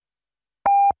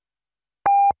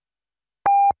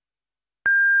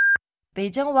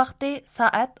Beijing vaqti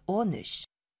soat 13.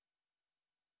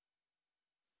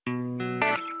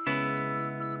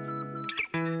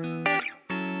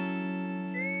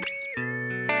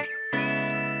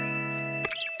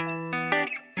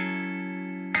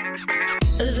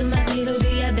 Üzülmez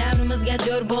melodiya davrimizga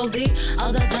jo'r bo'ldi.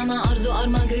 Azal sana arzu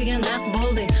armon kuygan naq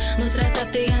bo'ldi. Nusrat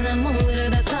topdi yana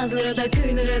munglarida, sazlarida,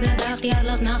 kuylarida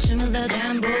baxtiyorlik naqshimizda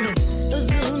jam bo'ldi.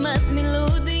 Üzülmez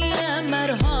melodiya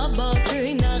marhaba kuy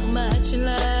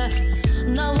nag'machilar.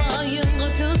 Navoiyga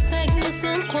ko'z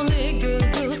tegmasin qo'li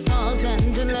gul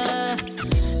sozandilar.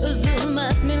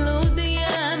 Üzülmez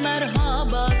melodiya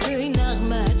marhaba kuy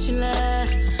nag'machilar.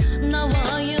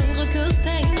 Navoiyga ko'z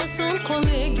tegmasin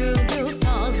qo'li gul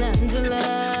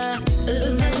sozandilar.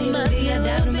 Üzülmez melodiya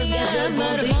jo'r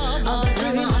bo'ldi. Azal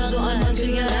sana arzu armon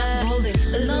kuygan bo'ldi.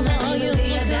 Üzülmez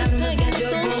melodiya davrimizga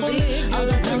jo'r bo'ldi.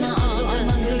 Azal sana arzu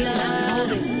armon kuygan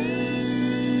bo'ldi.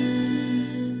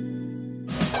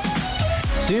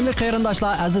 Sevimli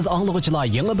qarindoshlar, aziz anglag'uchilar,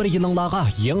 yangi bir yilinglarga,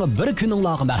 yangi bir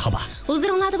kuninglarga marhaba.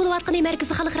 Huzuringlarda bo'lib atqan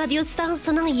Markaziy xalq radio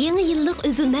stansiyasining yangi yillik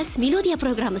uzilmas melodiya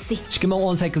programmasi.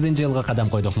 2018-yilga qadam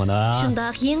qo'ydik mana.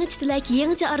 Shundaq yangi tilak,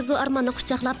 yangi arzu armonni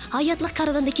quchoqlab, hayotlik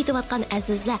karvonida ketib atgan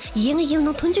azizlar, yangi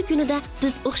yilning tunji kunida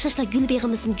biz o'xshashla gul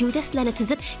beg'imizning guldaslarini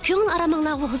tizib, ko'ngil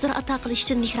araminglar va huzur ato qilish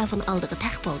uchun mikrofon oldiga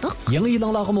taqib bo'ldik. Yangi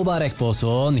yilinglarga muborak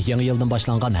bo'lsin. Yangi yildan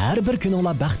boshlangan har bir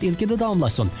kuninglar baxt ilkida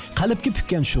davomlashsin. Qalbga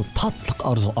pukkan shu tatliq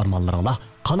arzu armonlaringlar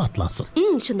qanotlansin.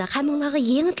 Shunda haminglarga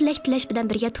yangi tilak tilash bilan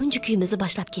birga tunji kuyimizni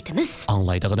boshlab ketamiz.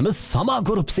 Anglaydig'imiz Sama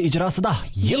gruppasi ijrosida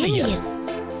yangi yil.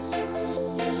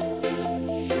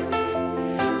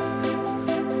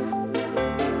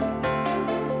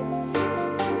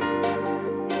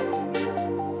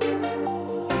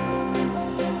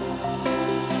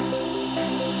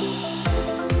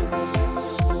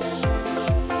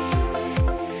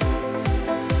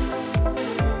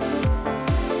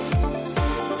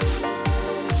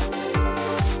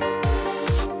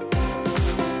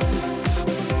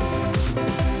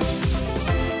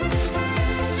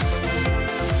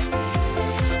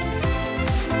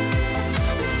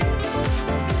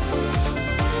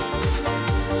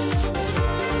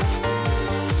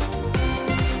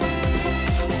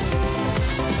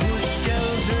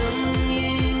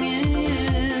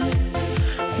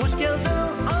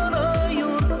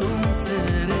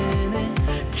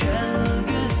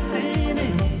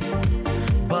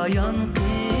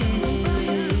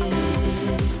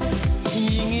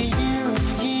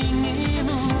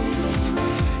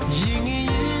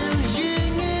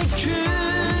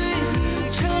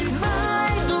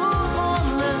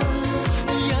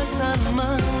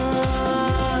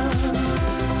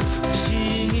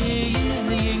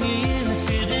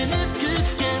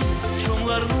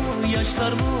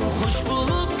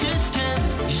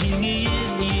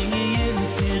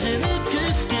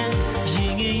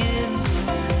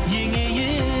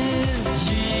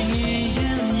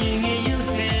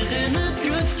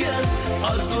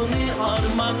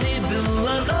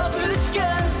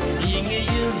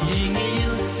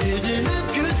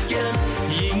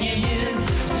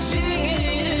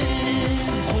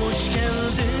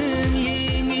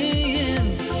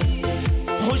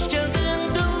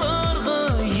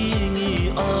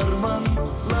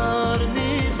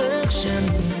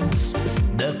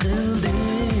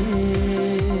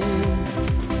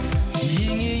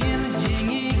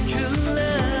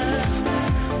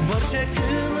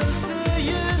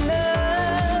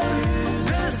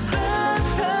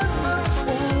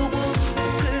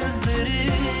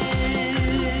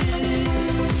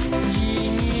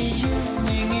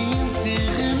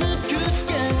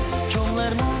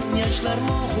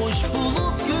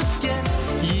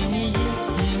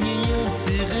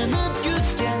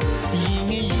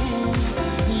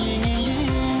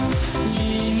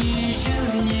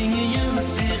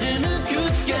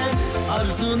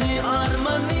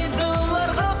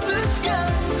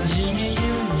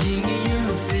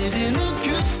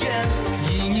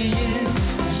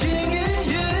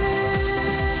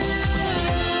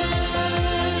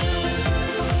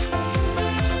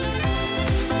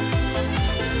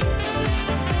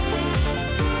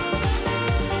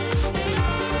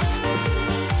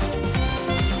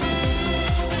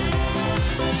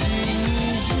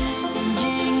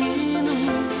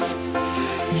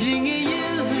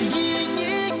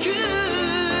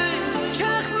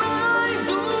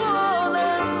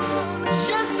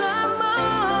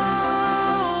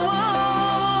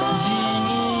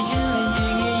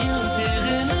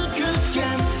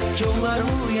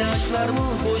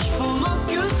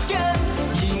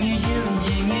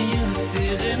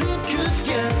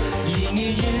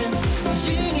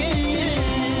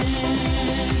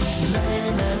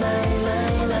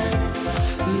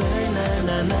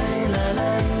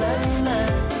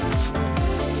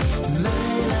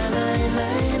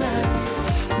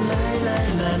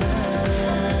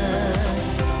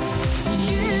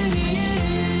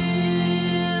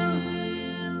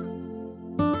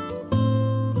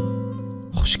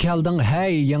 geldin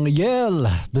hey yangi yıl.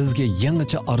 Bizga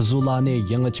yangicha arzularni,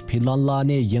 yangicha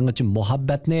planlarni, yangicha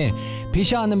muhabbatni,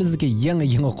 peshonamizga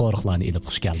yangi qo'riqlarni ilib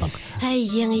xush gelding. Hey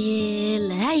yangi yil,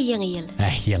 hey yangi yil.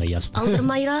 Hey yangi yil.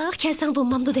 Aldırmayroq kelsang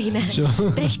bo'lmamdi deyman.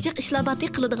 Bekchiq ishlabati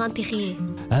qiladigan texi.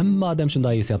 Hamma odam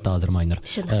shunday hissiyotda hozir mayner.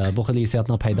 Bu xil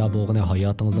hissiyotning paydo bo'lgani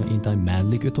hayotingizning intayin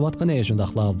ma'nilik o'tayotgani,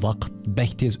 shundaqla vaqt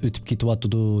bek tez o'tib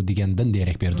ketyapti degandan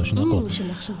derak berdi shundaq.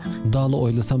 Shunaq. Dali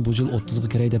o'ylasam bu yil 30 ga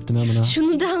kiray debdiman mana.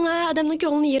 Shundan odamning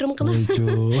ko'nglini yerim qilib.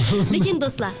 Lekin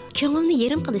do'stlar, ko'ngilni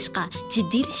yerim qilishga,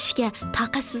 jiddiylasishga,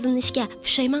 taqatsizlanishga,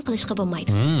 pushaymon qilishga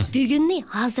bo'lmaydi. Bugunni,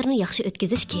 hozirni yaxshi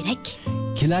o'tkazish kerak.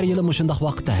 Kelar yili mushundaq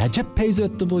vaqtda ajab payz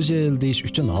o'tdi bu yil deyish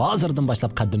uchun hozirdan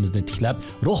boshlab qaddimizni tiklab,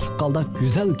 ruh qalda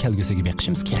go'zal kelgusiga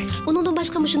beqishimiz kerak. Undan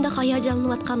boshqa mushundaq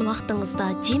hayajonlanayotgan vaqtingizda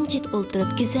jimjit o'ltirib,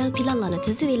 go'zal planlarni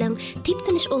tuzib eling,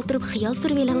 tip-tinish o'ltirib xiyol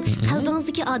surib eling,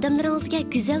 qalbingizdagi odamlaringizga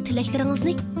go'zal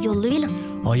tilaklaringizni yo'llab eling.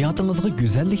 Hayotingizga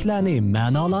go'zalliklarni,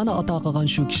 ma'nolarni ato qilgan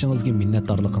shu kishingizga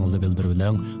minnatdorligingizni bildirib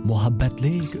eling,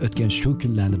 muhabbatlik o'tgan shu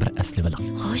kunlarni bir aslab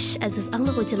eling. Xo'sh, aziz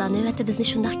anglovchilar, navbatda bizni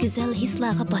shundaq go'zal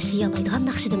hislarga boshlayolmaydigan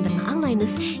naqshidan birini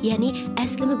anglaymiz. Ya'ni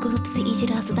aslimi guruhi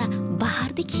ijrosida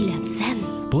Baharda kelamsan.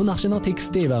 Bu naqshining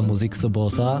teksti va muzikasi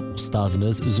bo'lsa,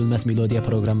 ustozimiz Uzilmas melodiya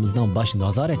programmamizning bosh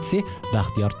nazoratchisi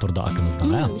Baxtiyor Turdi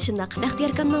akimizning. Shundaq.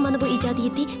 Baxtiyor akamning mana bu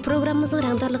ijodiyati programmamizning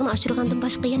rangdorligini oshirgandan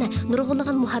boshqa yana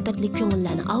nurg'unlagan muhabbatli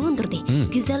ko'ngillarni avundirdi.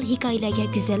 Go'zal hikoyalarga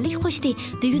go'zallik qo'shdi.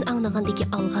 Bugun anglagandagi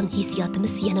olgan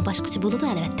hissiyotimiz yana boshqacha bo'ladi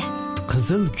albatta.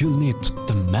 Qizil gulni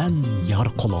tutdim men yar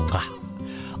qo'longa.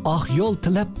 Ah yo'l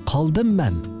tilab qoldim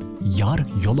men yar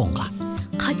yo'longa.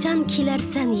 Qachon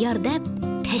kelarsan yar deb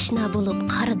tashna bo'lib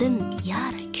qaradim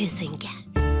yar ko'zingga.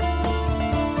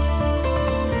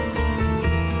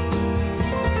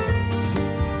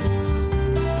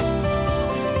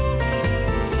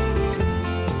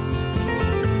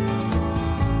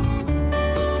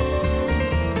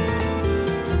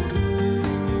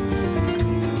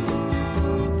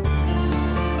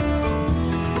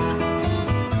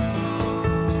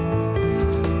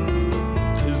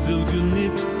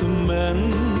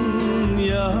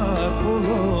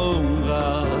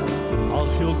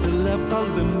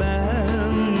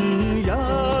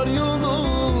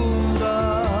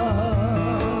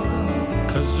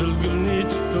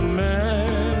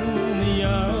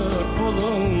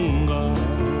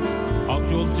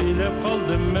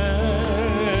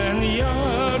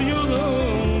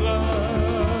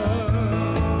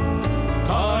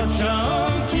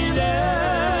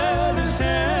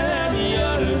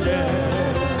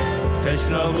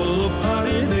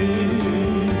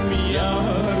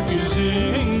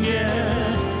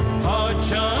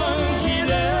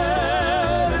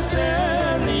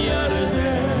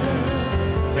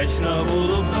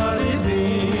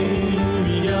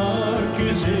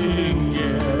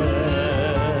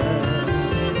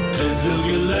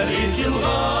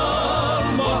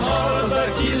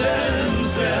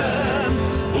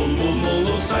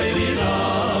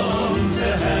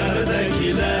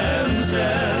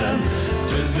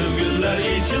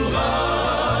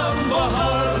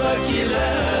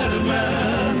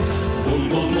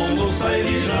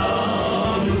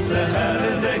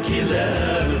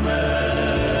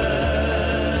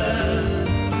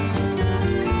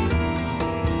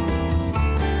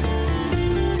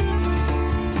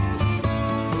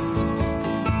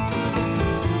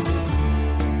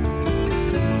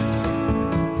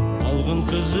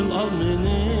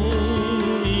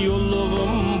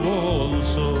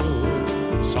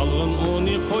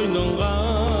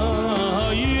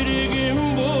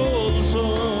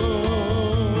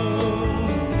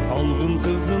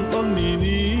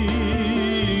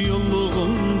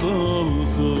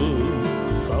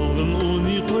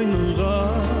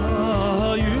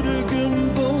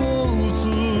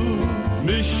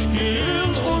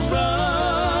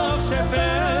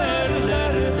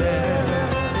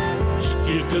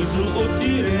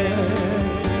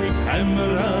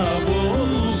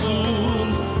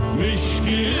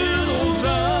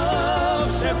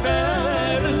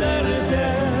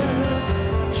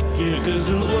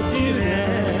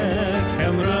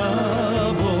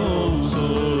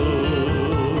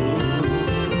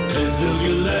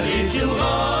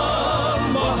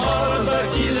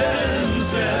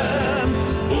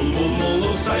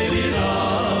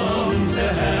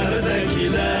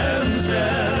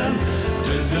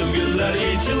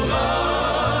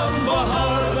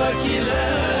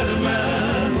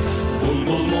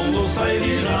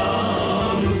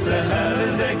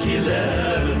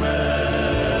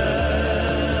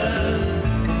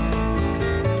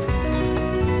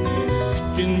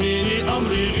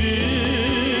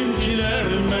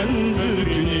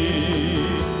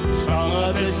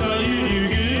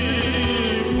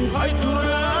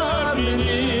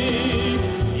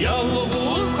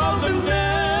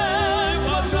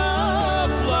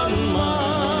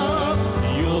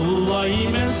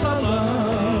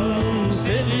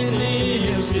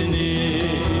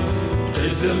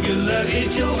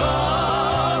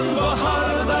 içilgan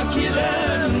baharda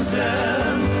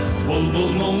kilemsen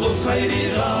bulbul mumlu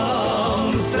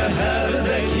sayrigan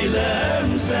seherde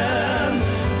kilemsen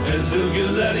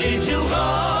üzülgüller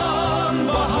içilgan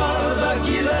baharda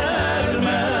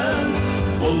kilermen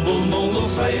bulbul mumlu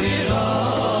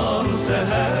sayrigan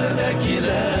seherde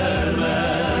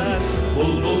kilermen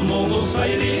bulbul mumlu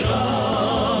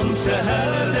sayrigan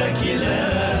seherde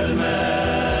kilermen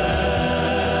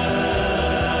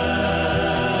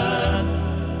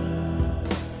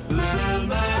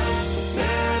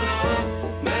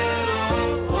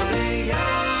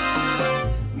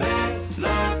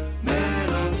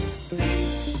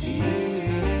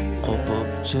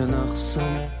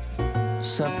Çanaksam,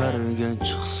 seferge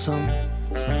çıksam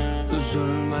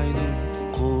üzülmeydi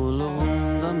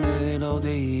kulağımda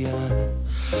melodiye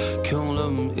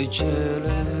Könglim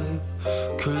içilip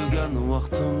külgen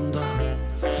vaktimda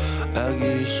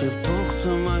Egişip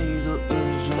toxtamaydı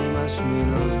üzülmez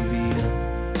melodiye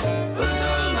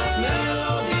Üzülmez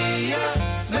melodiye,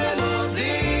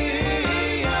 melodiye,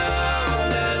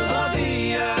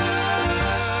 melodiye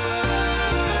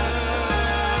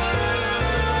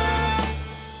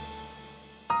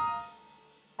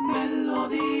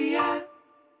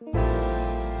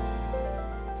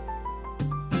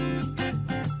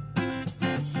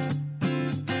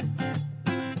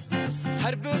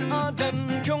Her bir adam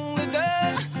köңlüde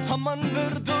haman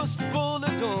bir dost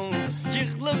boludun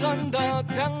Yığılganda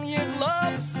taң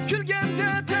yığlap külgende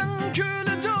taң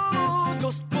külüdü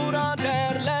Dost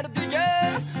buraderler dige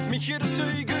mihir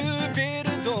söygü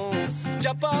berdun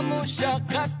Japa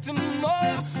muşakkatım o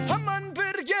haman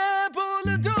birge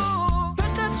boludu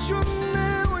Fakat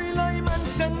şunu oylayman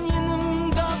sen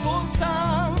yanımda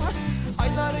bolsan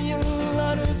Aylar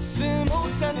yıllar ötsün o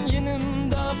sen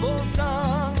yanımda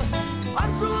bolsan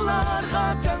Arzularga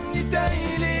taң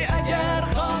yeteyli eğer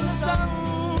kalsan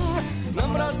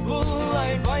Namrat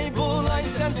bulay bay bulay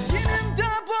sen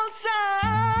yanımda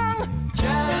bolsan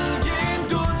Kelgin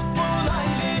dost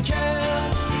bulaylı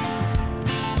kel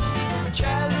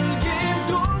Kelgin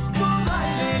dost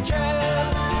bulaylı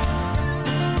kel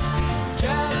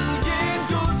Kelgin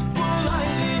dost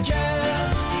bulaylı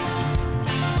kel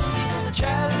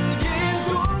Kelgin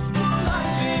dost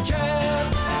bulaylı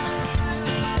kel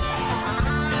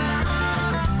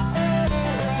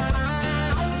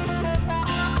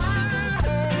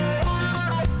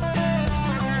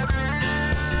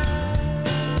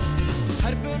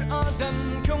Adam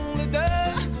köңlüde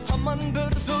haman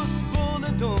bir dost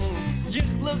boludun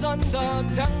Yığılganda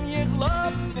taң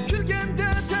yığlap külgende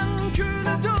taң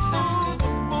külüdü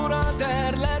Dost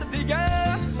buraderler dige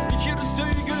fikir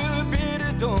söygü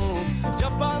berdun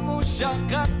Japa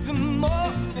muşakkatım o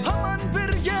haman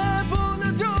birge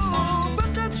boludu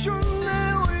Fakat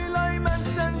şunu oylayman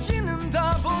sen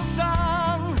yanımda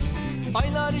bolsan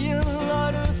Aylar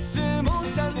yıllar ötsün o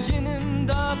sen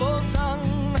yanımda bolsan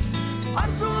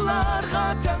Arzularga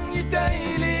taң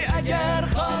yeteyli eğer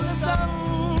kalsan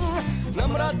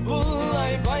Namrat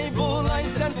bulay bay bulay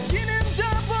sen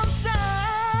yanımda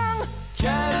bolsan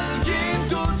Kelgin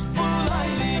dost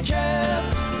bulaylı kel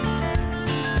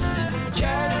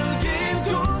Kelgin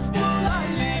dost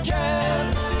bulaylı kel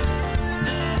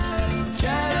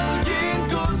Kelgin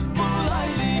dost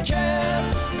bulaylı kel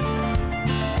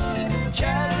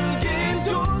Kelgin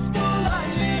dost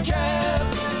bulaylı kel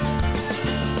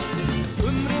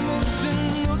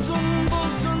Uzun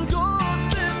bolsun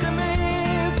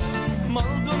dostluğumuz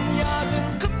Mal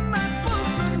dünyanın kımmet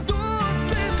bolsun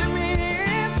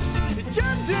dostluğumuz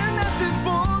Candan aziz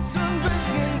bolsun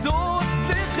bizning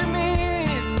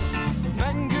dostluğumuz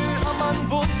Мәңгі aman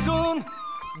bolsun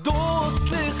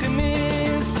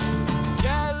dostluğumuz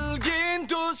Kelgin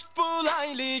dost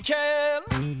bulaylı kel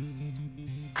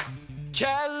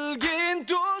Kelgin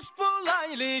dost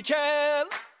bulaylı kel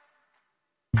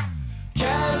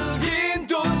Kelgin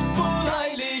dost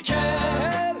bulaylı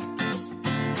kel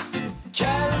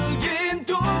Kelgin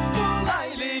dost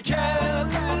bulaylı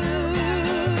kel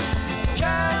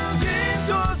Kelgin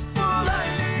dost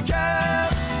bulaylı kel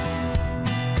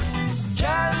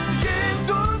Kelgin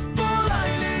dost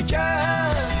bulaylı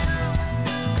kel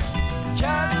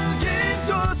Kelgin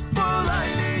dost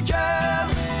bulaylı kel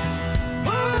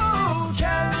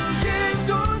Kelgin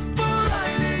dost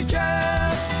bulaylı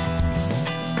kel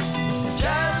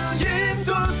Kelgin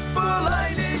dost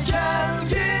bulaylı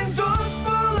kelgin dost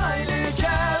bulaylı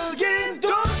kelgin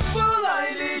dost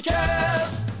bulaylı kel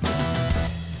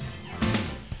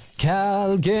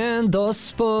Kelgin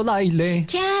dost bulaylı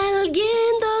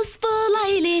Kelgin dost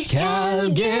bulaylı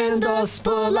Kelgin dost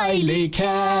bulaylı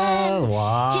kel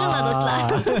Kelinglar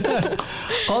dostlar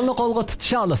Qo'lni qo'lga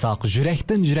tutisha olsak,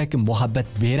 yurakdan yurakka muhabbat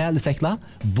bera olsaklar,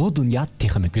 bu dunyo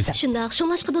texmi go'zal. Shundaq,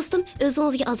 shunlashqa do'stim,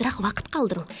 o'zingizga ozroq vaqt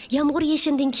qoldiring. Yomg'ir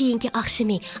yeshindan keyingi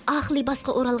oqshimi, oq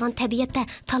libosga o'ralgan tabiatda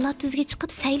talat-tuzga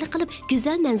chiqib sayli qilib,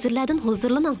 go'zal manzillardan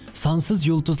huzurlaning. Sonsiz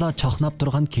yulduzlar chaqnab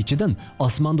turgan kechidan,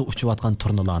 osmonda uchayotgan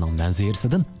turnalarning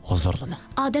manzirasidan huzurlaning.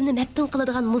 Odamni maftun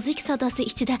qiladigan muzika sadosi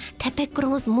ichida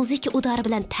tafakkuringiz muzika udari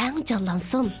bilan tang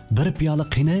jonlansin. Bir piyola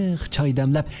qiniq choy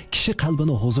damlab, kishi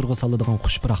qalbini huzurga soladigan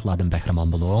xushbiroqlardan bahramon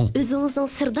bo'ling. O'zingizning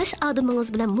sirdosh odamingiz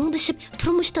bilan mungdishib,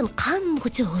 turmushdan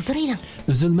qang'ichi huzur eling.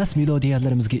 Uzilmas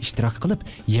melodiyalarimizga ishtirok qilib,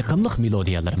 yaqinlik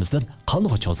melodiyalarimizdan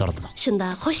qang'ichi huzurlaning. Shunda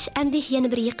xo'sh, endi yana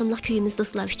bir yaqinlik kuyimiz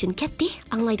do'stlar uchun ketdi.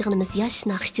 Anglaydiganimiz yosh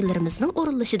naqshchilarimizning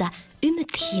o'rinlashida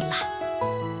umidli yillar.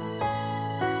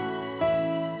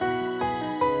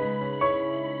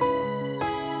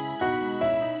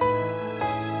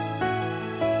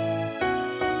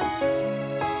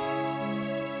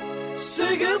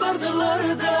 Sevgi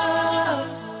bardalarda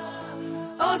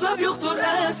azap yoktur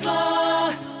asla.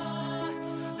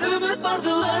 Ümit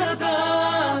bardalarda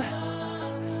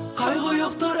kaygı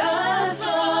yoktur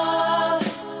asla.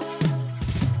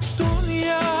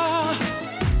 Dünya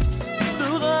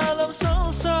bir alem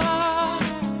salsa,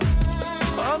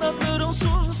 kanatların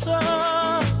sunsa,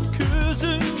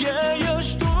 gözünge yaş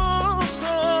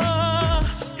dolsa.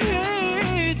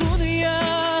 Ey dünya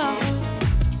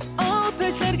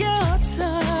ateşlerge atsa,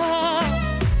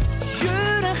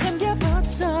 yüreğimge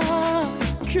batsa,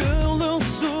 gönlüm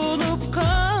solup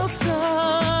kalsa.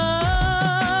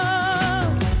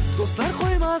 Dostlar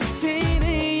koymaz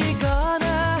seni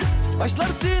yegane,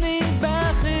 başlar seni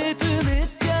bəxit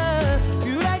ümitke,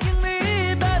 yüreğini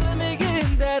vermegin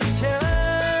dertke.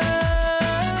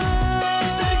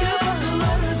 Sevgi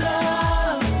bardalarda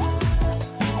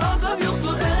azap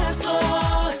yoktur asla.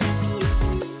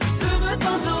 Ümit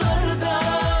bardalarda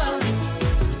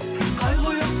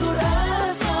kaygı yoktur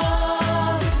asla.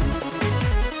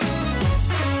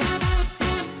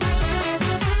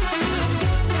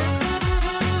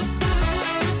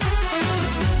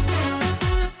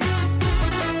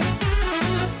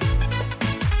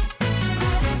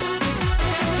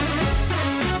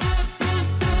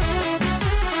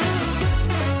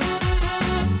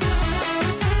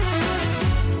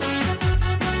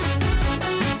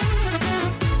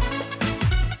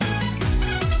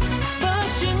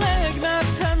 Başın eğme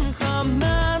tenha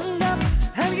mende,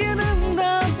 her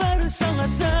yanımda bir sana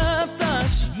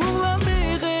septaş.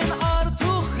 Bulamığın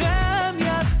artık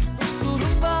hemyat,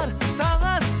 dostlarım var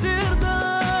sana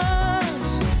sırdaş.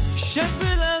 Şef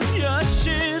bilen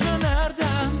yaşıdın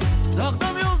erdem,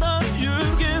 dağdan yoldan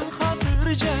yürgün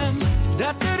hatırcam.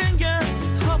 Dertleringe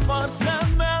taparsan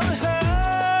melhem.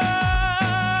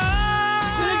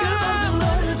 Sevgi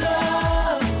bardalarda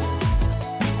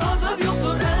azap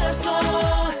yoktur asla.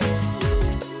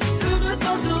 Ümit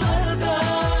bardalarda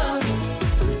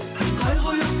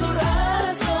kaygı yoktur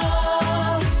asla.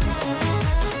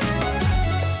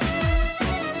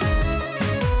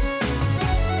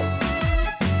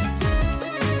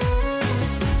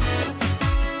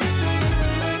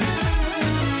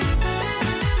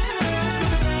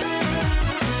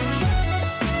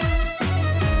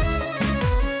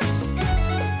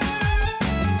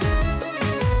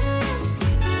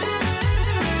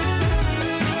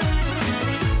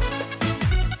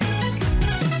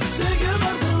 Sevgi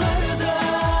bardalarda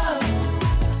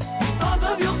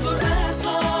azap yoktur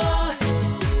asla.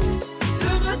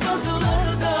 Ümit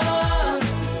bardalarda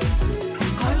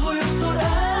kaygı yoktur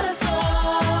asla.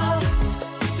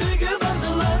 Sevgi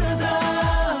bardalarda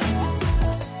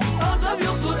azap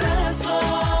yoktur asla.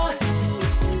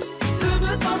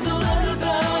 Ümit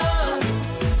bardalarda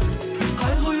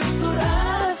kaygı yoktur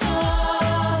asla.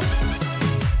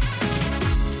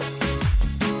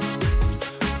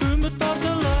 Ümit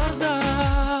bardalarda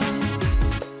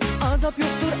azap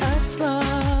yoktur asla.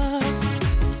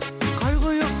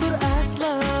 Kaygı yoktur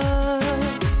asla.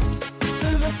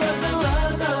 Ümit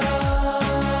bardalarda.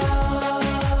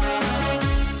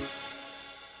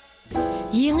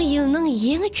 Yeni yılның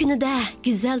yeni günüde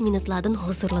güzel minutlardan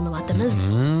huzurlanıvatımız.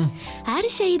 Her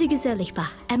şeyde güzellik var.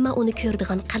 Ama onu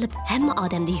kördüğün kalıp hem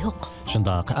adamda yok.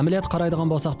 Shundaq, amaliyot qaraydigan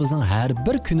bo'lsak, bizning har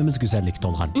bir kunimiz go'zallik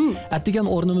to'lgan. Atdigan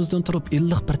o'rnimizdan turib,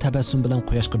 illiq bir tabassum bilan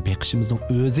quyoshga beqishimizning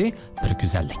o'zi bir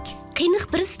go'zallik. Qiyniq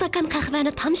bir stakan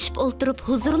qahvani tamshib o'ltirib,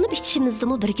 huzurlanib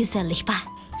ichishimizda bir güzellik var.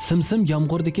 Simsim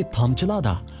yağmurdaki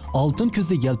tamçılarda altın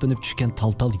küzde yelpinip düşken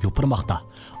tal yopurmakta.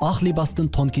 Ah libastan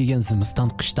ton kiygen zimistan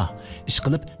qışta. İş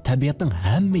qılıp tabiatın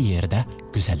hemme yerinde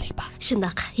güzellik var.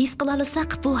 Shundaq, his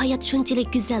qilalasak bu hayat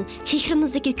shunchalik güzel,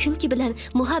 chehrimizdagi kulki bilan,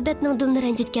 muhabbatning dilni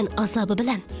ranjitgan azobi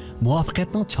bilan,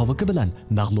 muvaffaqiyatning chavuqi bilan,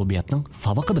 mag'lubiyatning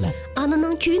saboqi bilan,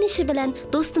 onaning kuyinishi bilan,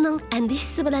 do'stining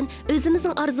andishisi bilan,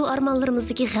 o'zimizning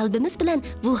arzu-armonlarimizdagi g'albimiz bilan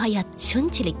bu hayat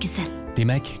shunchalik güzel.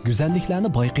 Demak,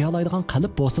 güzelliklarni bayqay oladigan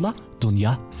qalb bo'lsa,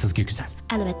 dunyo sizga güzel.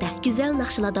 Albatta, güzel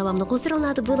naqshlar davomli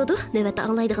huzuringlarda bo'ladi. Navbatda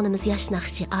anglaydiganimiz yosh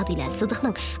naqshchi Adila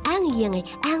Sidiqning eng yangi,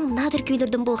 eng nadir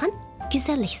kuylaridan bo'lgan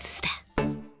Güzellik sizda.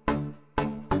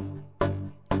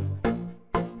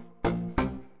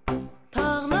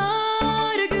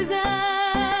 Tağlar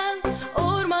güzel,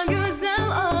 orman güzel,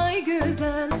 ay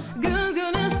güzel, gül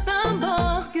gülistan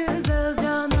bak güzel,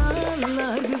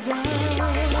 cananlar güzel.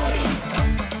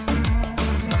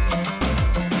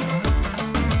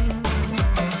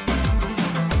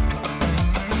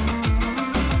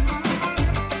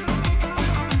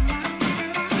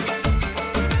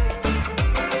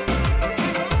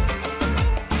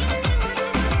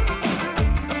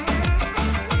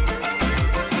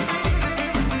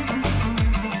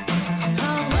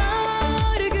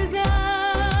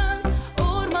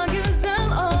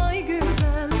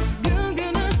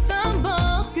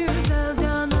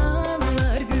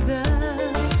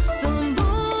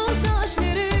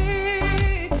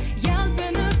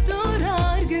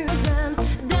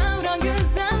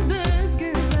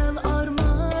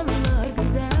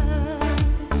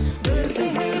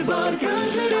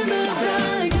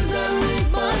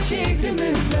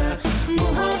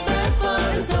 Muhabbet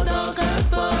var,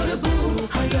 sadakat var, bu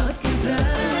hayat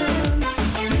güzel.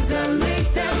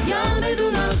 Güzellikten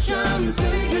yanıdın akşam,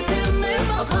 söyle temme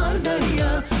bakar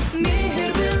derya.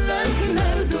 Mehir bilen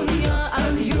güler dünya,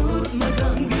 al yurt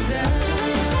makan güzel.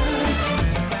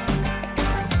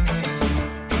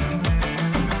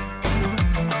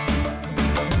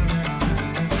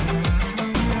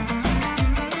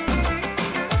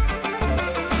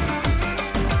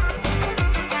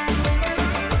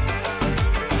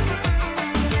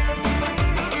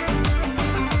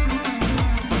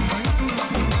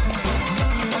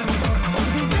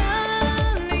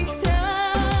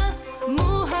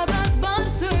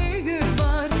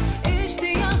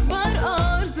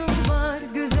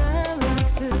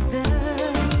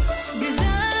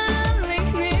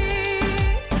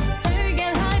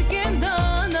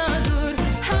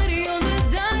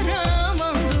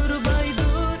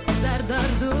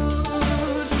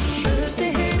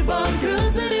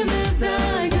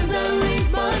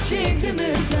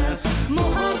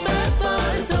 Muhabbet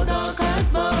var,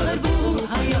 sadakat var, bu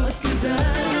hayat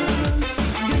güzel.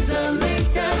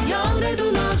 Güzellikten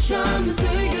yağredun akşam,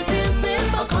 söğütüme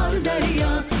bakar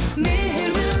derya. Mehir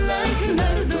bilen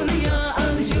güler dünya,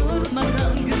 al yurt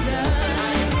makan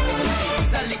güzel.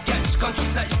 Güzellikka ishqon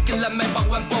tushsa ikkilanmay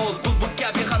bag'van bo'l. Bulbul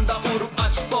kabi xanda urib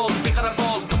aşık bo'l. Beqaror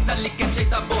bo'l, güzellikka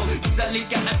shayda bo'l.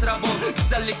 Güzellikka asra bo'l.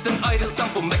 Güzellikdan ayrılsam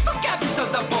bu mektup kabi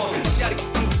savda bo'l.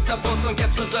 Sharkitdan güzel bo'lsin,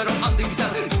 gap so'zlarim andin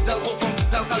güzel. Güzel xulqim,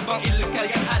 güzel qalbing, ilib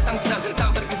kelgan atang güzel.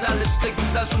 Taqdir güzel, işte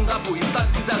güzel, shunda bu hislar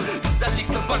güzel.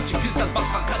 Güzellikdan barcha güzel,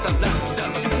 basgan qadamlar güzel.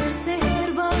 Bir seher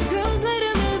var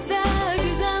gözlerimizde,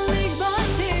 güzellik var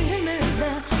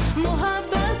çehremizde.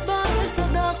 Muhabbet var,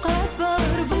 sadakat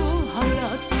var, bu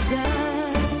hayat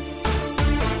güzel.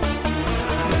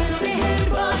 Bir seher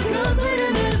var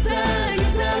gözlerimizde,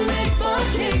 güzellik var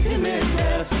çehremizde.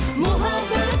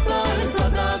 Muhabbet var,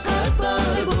 sadakat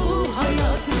var, bu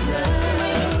hayat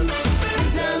güzel.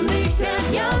 Güzellikten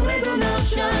yağredun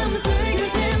akşam,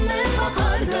 söğütüme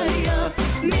bakar derya.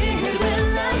 Mehir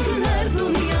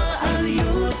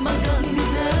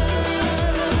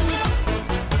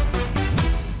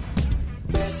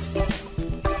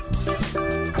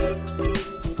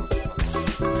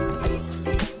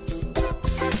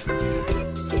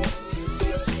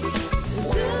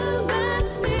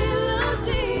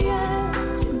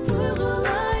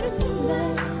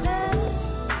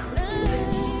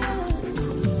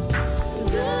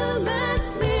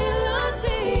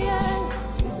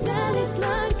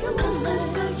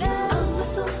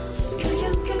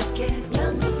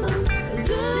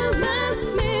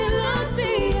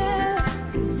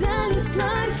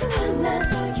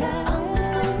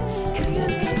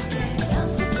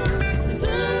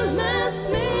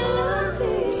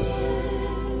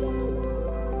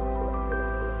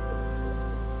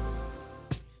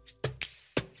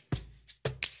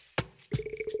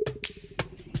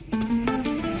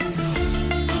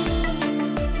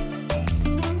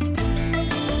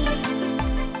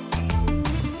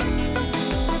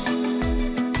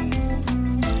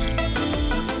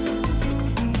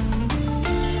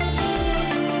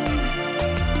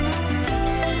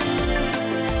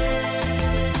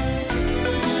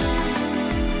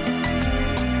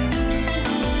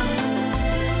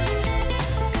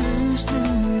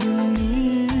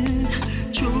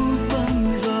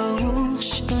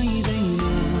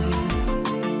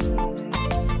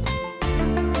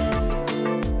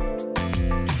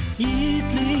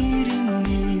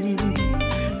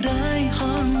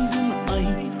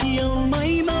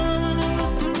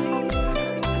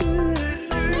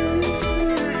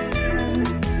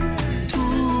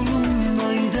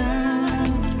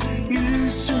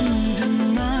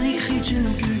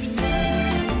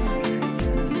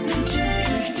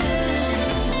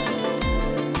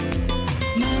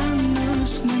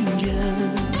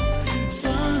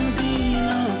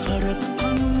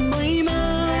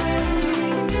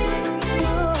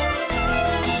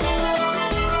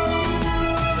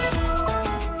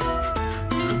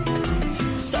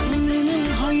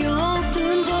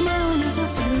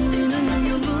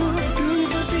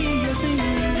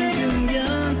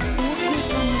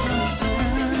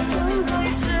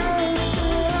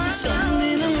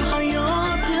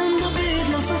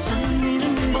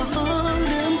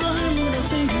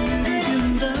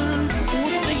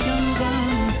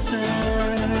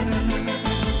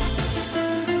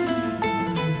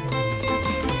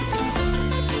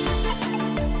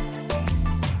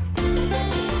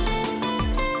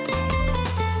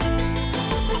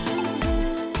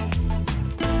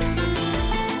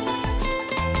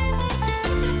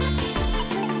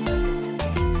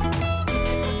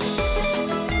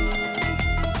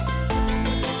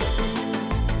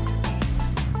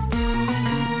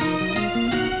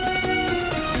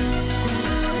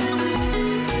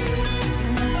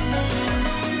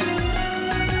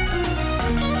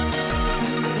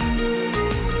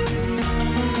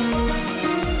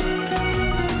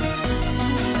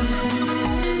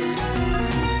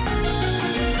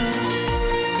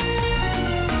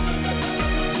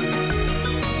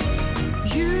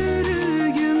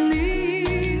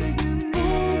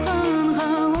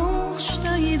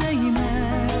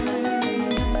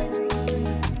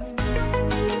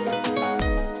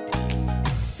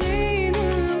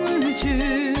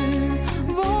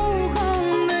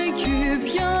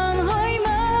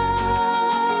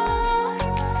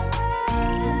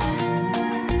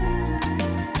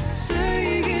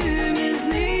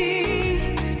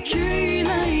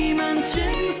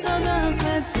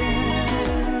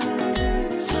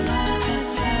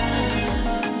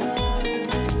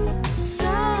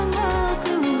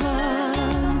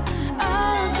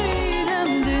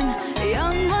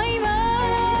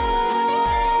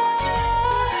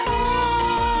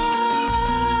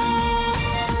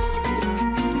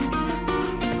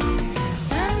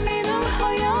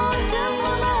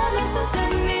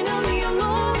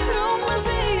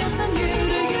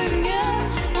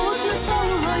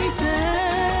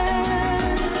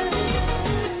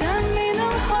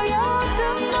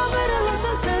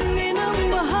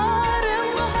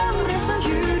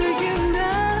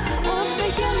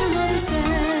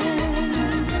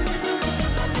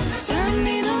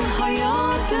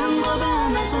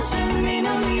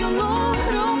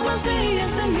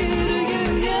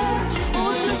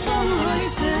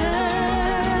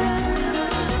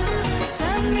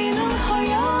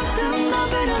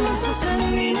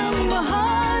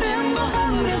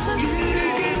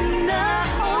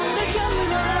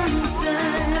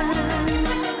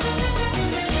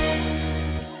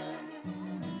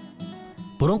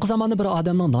Burunqi zamonda bir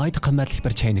odamning nihoyat qimmatli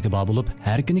bir chaynagi bor bo'lib,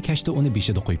 har kuni kechda uni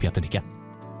beshida qo'yib yotadi ekan.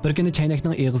 Bir kuni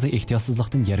chaynakning eg'izi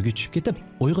ehtiyotsizlikdan yerga tushib ketib,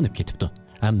 uyg'onib ketibdi.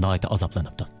 Ham nihoyat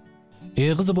azoblanibdi.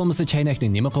 Eg'izi bo'lmasa chaynakni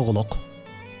nima qilguliq?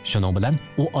 Shuning bilan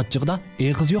u ochig'ida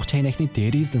eg'izi yo'q chaynakni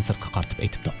derizdan sirtqa qartib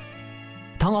aytibdi.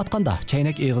 Tang atqanda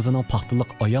chaynak eg'izining paxtiliq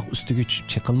oyoq ustiga tushib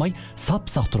chiqilmay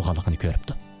sap-saq turganligini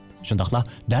ko'ribdi. Shundaqla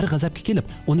dar g'azabga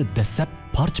kelib, uni dassab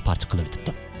parcha-parcha qilib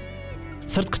o'tibdi.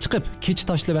 Sirtqa chiqib, kech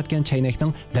tashlab yotgan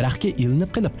chaynakning daraxtga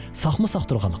ilinib qilib, saqma-saq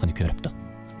turganligini ko'ribdi.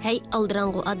 Hey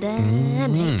aldıranğu adam,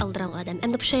 hey aldıranğu adam.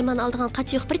 Endi pushaymon oldigan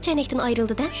qachi yo'q bir chaynakdan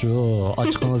ayrildi-da. Shu,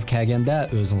 ochiqingiz kelganda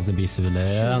o'zingizni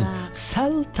besibiling.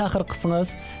 Sal ta'xir qilsangiz,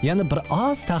 yana bir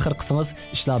oz ta'xir qilsangiz,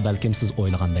 ishlar balkim siz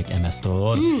o'ylagandek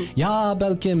emasdir. Ya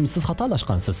balkim siz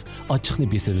xatolashgansiz. Ochiqni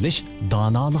besibilish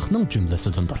donolikning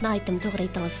jumlasidandir. Aytdim, to'g'ri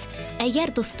aytdingiz.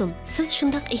 Agar do'stim, siz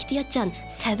shundoq ehtiyotchan,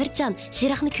 sabrchan,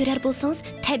 jiroqni ko'rar bo'lsangiz,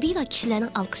 tabiiy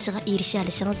kishilarning olqishiga erisha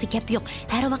olishingiz gap yo'q.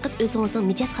 Har vaqt o'zingizning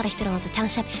mijoz xarakteringizni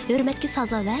tanishib hürmetki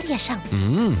sazavar yaşang.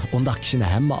 Ondaq kishini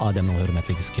hamma odamning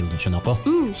hurmatligisi keldi, shunaqo?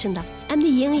 Shundoq. Endi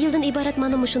yangi yildan iborat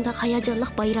mana shundoq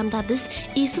hayajonliq bayramda biz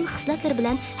esil xislatlar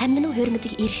bilan hammaning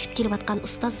hurmatiga erishib kelayotgan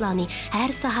ustozlarni,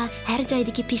 har soha, har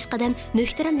joydagi peshqadam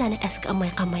muhtaramlarni asga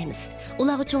olmay qolmaymiz.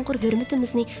 Ularga chunqur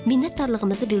hurmatimizni,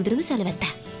 minnatdorligimizni bildiramiz albatta.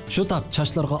 Shu tap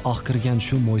chashlarga oq kirgan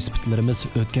shu mo'ysipitlarimiz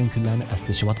o'tgan kunlarni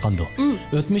eslashyotgandi.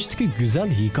 O'tmishdagi go'zal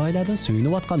hikoyalardan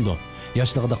suyunayotgandi.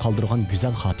 Yoshligida qoldirgan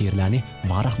go'zal xotiralarni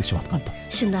varaqlashyotgandi.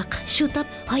 Shundoq, shu tap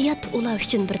hayot ular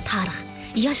uchun bir tarix.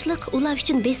 Yoshlik ular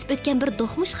uchun besib o'tgan bir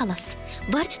do'xmush xolos.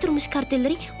 Barcha turmush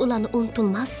kartellari ularni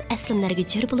unutilmas aslimlarga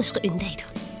jo'r bo'lishga undaydi.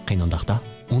 Qiynondaqda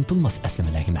unutilmas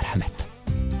aslimalarga marhamat.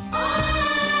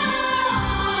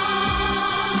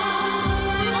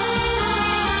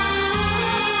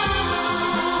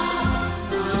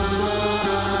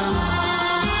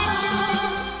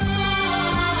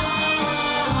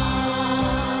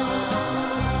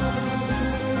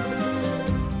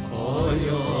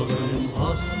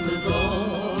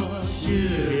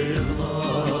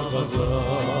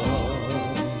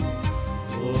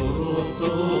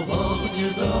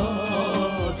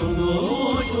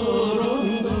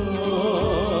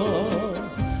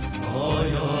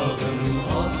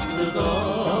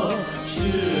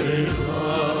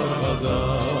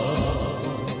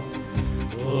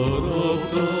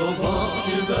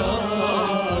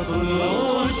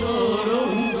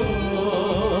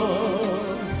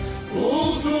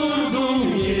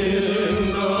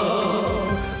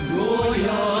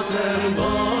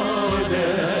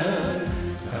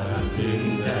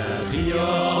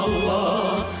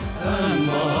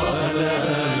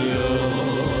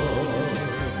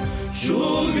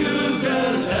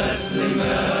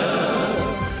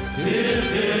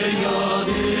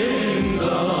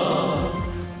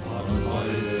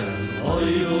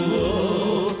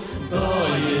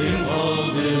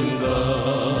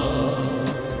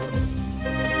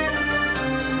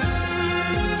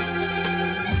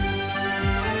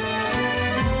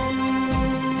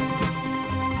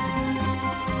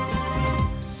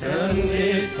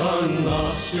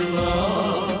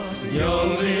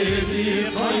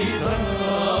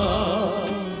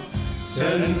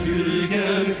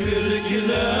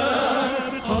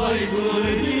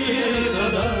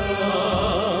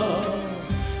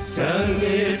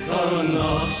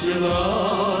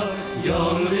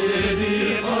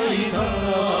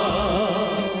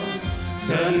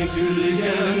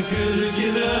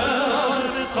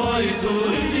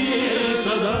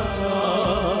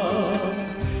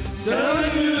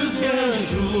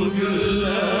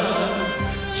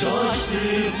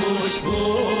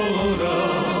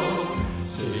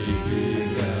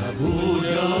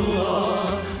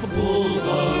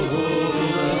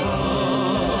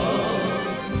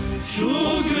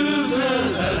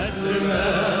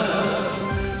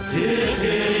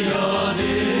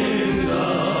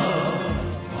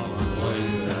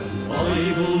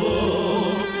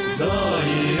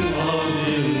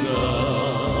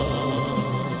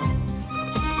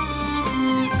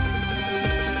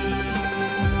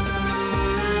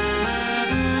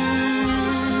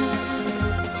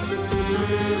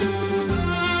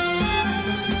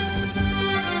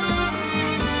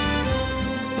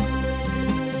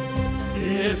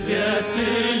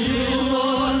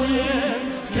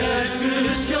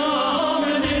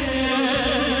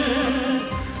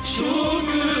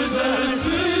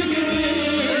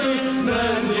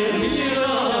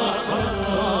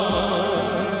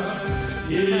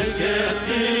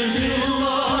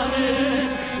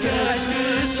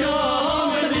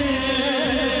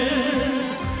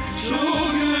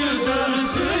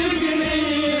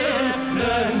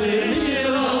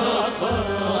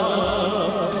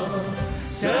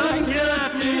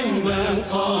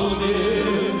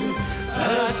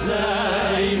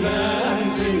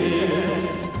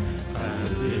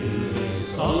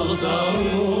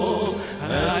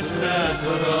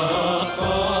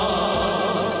 Tekrakka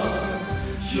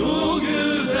şu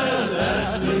güzel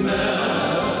eslime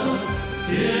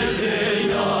Tehe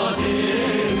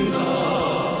yadimda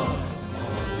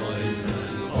Ağlaysan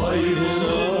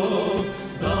ayrılıp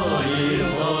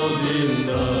daim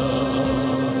aldimda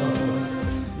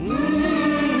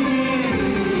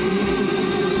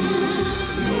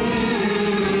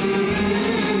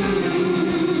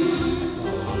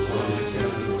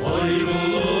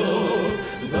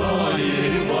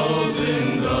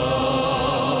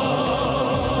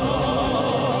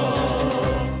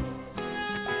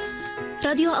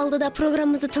Radio aldida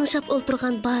programmamizni tinglab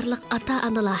o'ltirgan barliq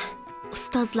ota-onalar,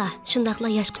 ustozlar, shundaqla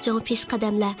yoshqa cho'ng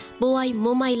peshqadamlar, buvay,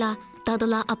 mo'maylar,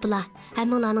 dadalar, apalar,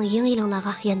 hammalarning yangi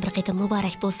yilinglarga yana bir qayta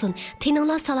muborak bo'lsin.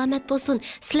 Tininglar salomat bo'lsin.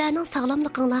 Sizlarning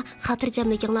sog'lomliginglar,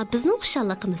 xotirjamliginglar bizning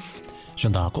xushalligimiz.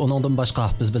 Shundaq, onundan boshqa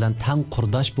biz bilan tang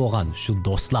qurdosh bo'lgan shu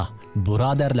do'stlar,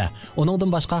 birodarlar, onundan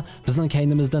boshqa bizning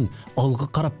kaynimizdan olg'a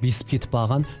qarab besib ketib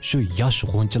qolgan shu yosh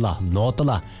g'unchilar,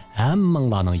 notalar,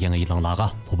 hammanglarning yangi yilinglarga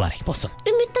muborak bo'lsin.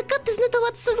 Umid aka bizni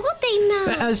da'vatsizg'u deyman.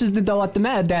 Men sizni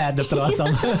da'vatma deb turasam.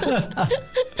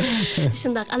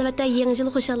 Shundaq, albatta yangi yil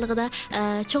xushalligida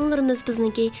cho'nglarimiz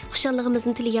bizningki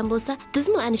xushalligimizni tilagan bo'lsa,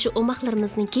 bizmi ana shu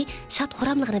omoqlarimizningki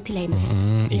shod-xuramligini tilaymiz.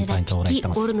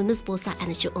 O'rnimiz bo'lsa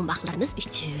ana shu omoqlarimiz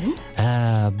uchun.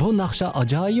 Bu naqsha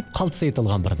ajoyib qaltsa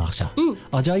aytilgan bir naqsha.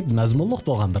 Ajoyib mazmunliq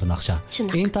bo'lgan bir naqsha.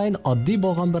 Intayin oddiy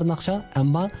bo'lgan bir naqsha,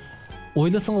 ammo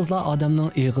o'ylasangizlar odamning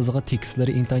eg'iziga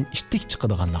tekislari intayin ishtik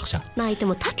chiqadigan naqsha.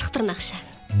 Naytimi tatliq bir naqsha.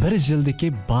 Bir yildagi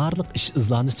barliq ish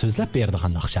izlarni so'zlab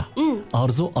beradigan naqsha.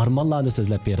 Arzu armonlarni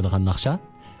so'zlab beradigan naqsha.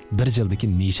 Bir yildagi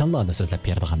nishonlarni so'zlab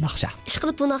beradigan naqsha.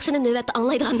 Ishqilib bu naqshani navbatda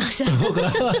anglaydigan naqsha.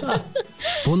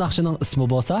 Bu naqshaning ismi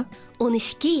bo'lsa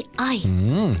 12 ay.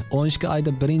 12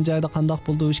 oyda 1-oyda qandoq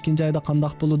bo'ldi, 2-oyda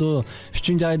qandoq bo'ladi,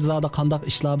 3-oyda zada qandoq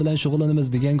ishlar bilan shug'ullanamiz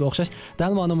deganga o'xshash.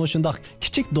 Dal mana shundoq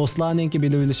kichik do'stlarningki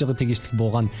bilib-bilishiga tegishli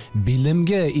bo'lgan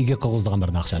bilimga ega qilg'izdigan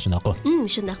bir naqsha shunaqo.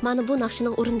 Shundaq. Mana bu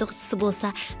naqshaning o'rindiqchisi bo'lsa,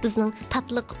 bizning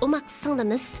tatliq umaq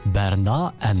singlimiz Barna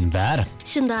Anvar.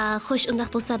 Shunda, xo'sh, undaq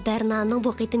bo'lsa Barnaning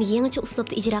bu qitim yangicha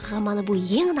uslubda ijro qilgan mana bu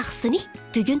yangi naqsini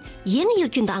bugun yangi yil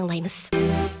kunida anglaymiz.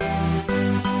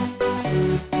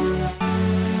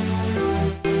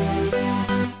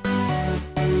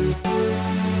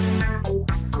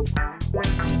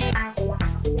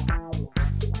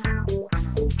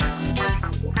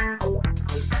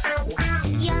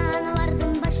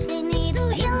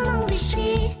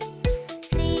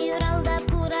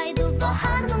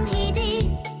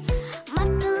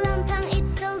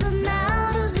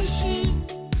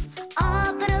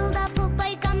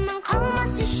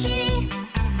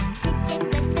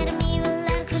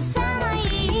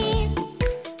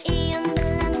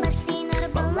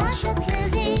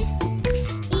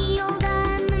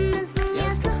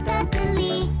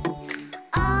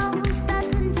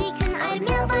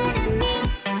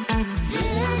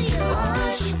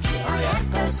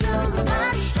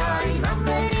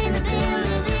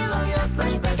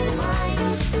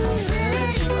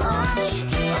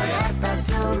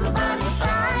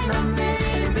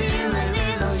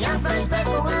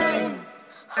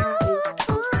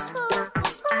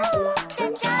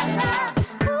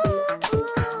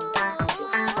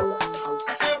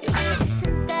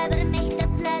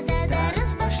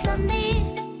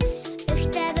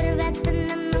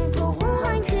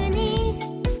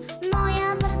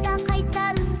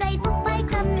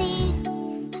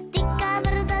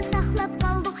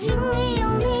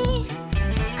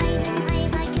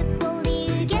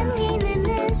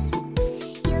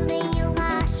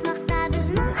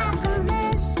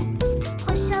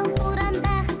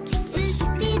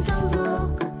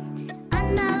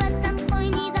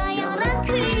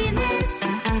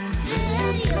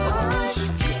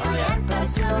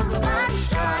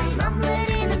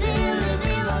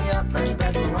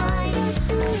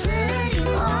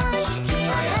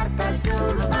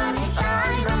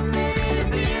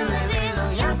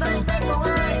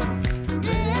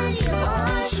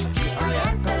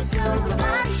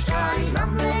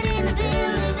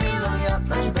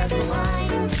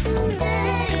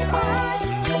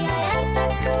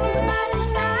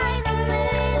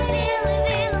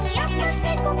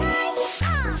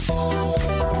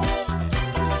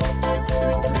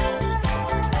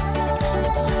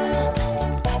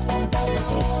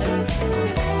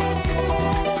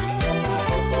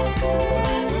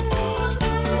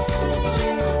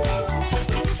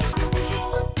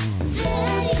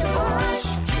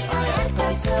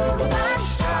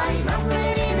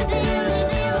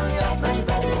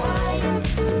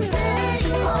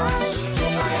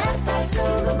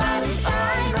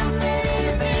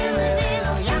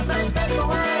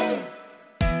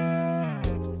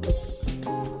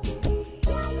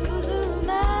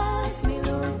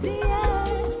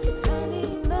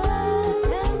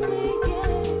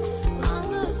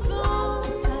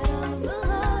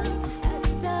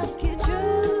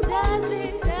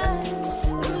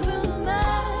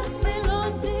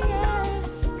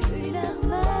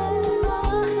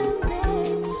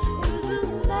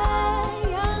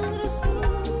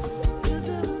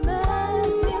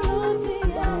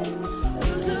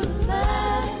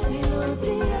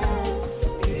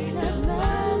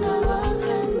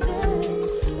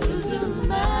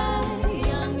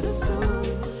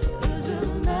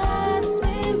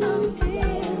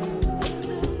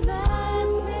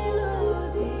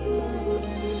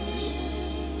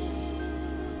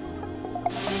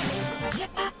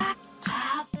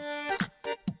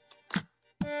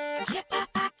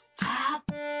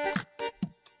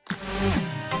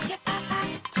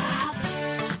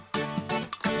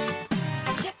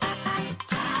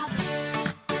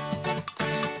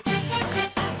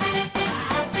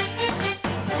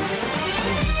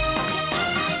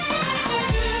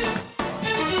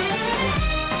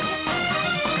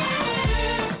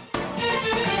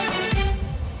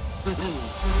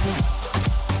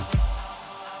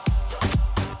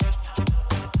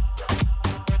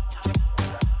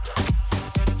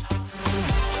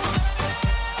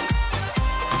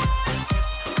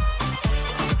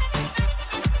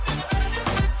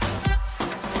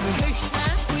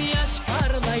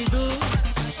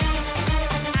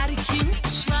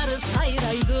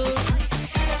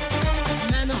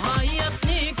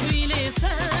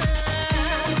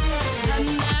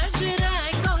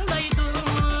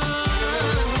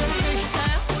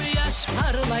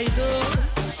 sayraydı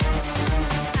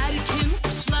Erkim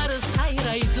kuşları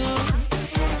sayraydı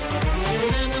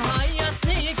Men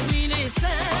hayatni kuylaysam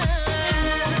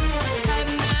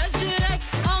Hemme yürek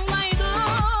anlaydı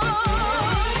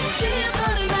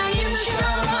Çıkarmayın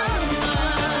şalanma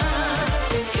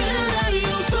Güller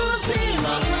yıldızlı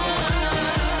bana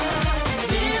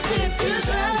Bitip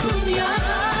güzel dünya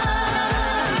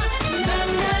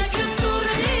Memleket dur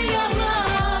hıyarlar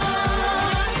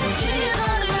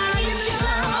Çıkarmayın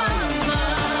şalanma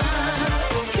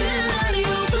Güller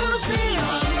yıldızlı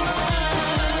bana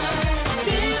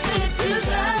Bitip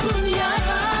güzel dünya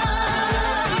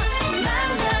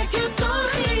Memleket dur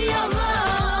hıyarlar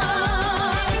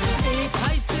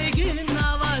Kaysı gün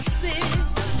havası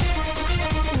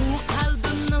U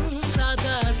kalbimnin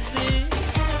sadası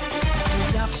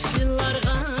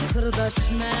Yaxşılarga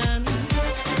sırdaşman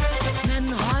Men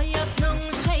hayatның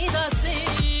şeydası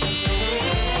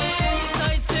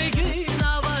Kaysı gün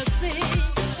havası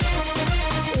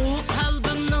U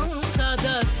kalbimnin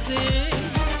sadası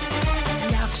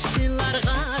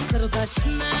Yaxşılarga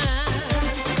sırdaşman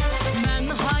Men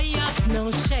hayatның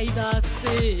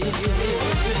şeydası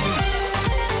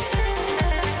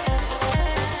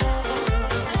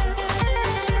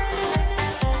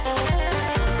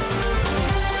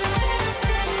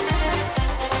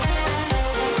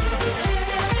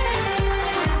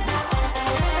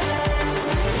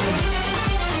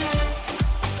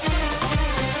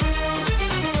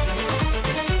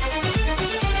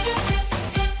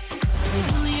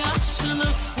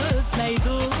Yaxşılık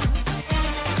sözləydi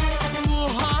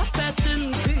Muhabbetin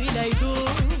küyləydi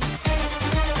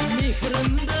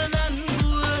Mihrim bilen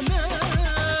bu ömür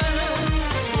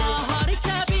Bahar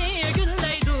kəbi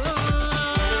gülləydi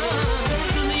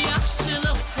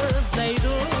Yaxşılık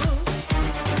sözləydi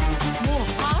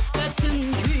Muhabbetin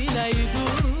küyləydi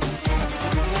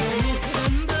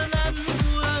Mihrim bilen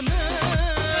bu ömür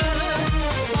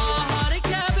Bahar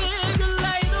kəbi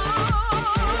gülləydi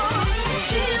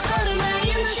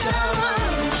Çıkarmayın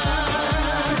şalanma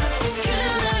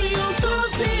Güller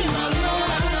yıldızlı bana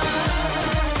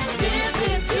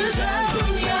Bitip güzel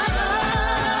dünya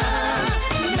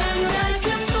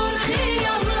Memleket dur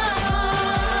hıyarlar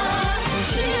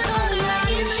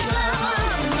Çıkarmayın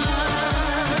şalanma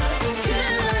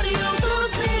Güller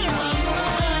yıldızlı bana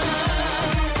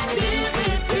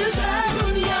Bitip güzel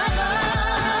dünya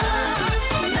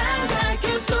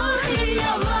Memleket dur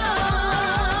hıyarlar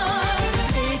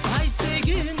Kaysı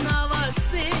gün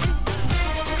havası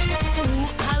U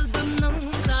kalbimnin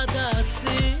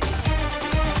sadası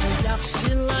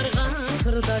Yaxşılarga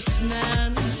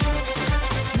sırdaşman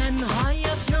Men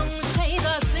hayatның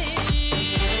şeydası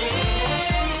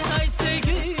Kaysı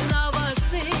gün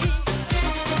havası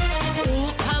U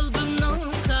kalbimnin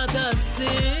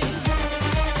sadası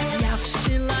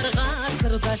Yaxşılarga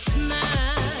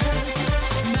sırdaşman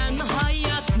Men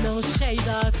hayatның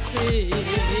şeydası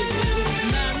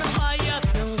Men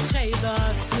hayatның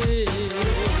şeydası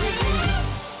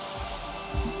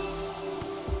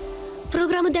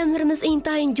Programma demlerimiz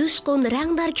intayin coşkun,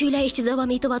 rangdar kuylar içi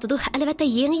devam etip atıdı. Elbette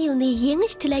yeni yılını, yeni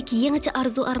tilek, yenice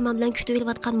arzu arman bilen kütüp elip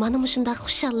atkan mana muşunda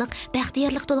xuşallık,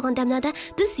 baxtiyarlık dolgan demlerde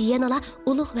biz yanala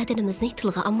ulug' vatanimizni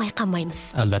tilga almay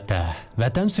qolmaymiz. Albatta,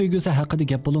 vatan söygüsü haqida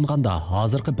gap bo'linganda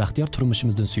hozirgi baxtiyor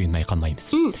turmushimizdan suyunmay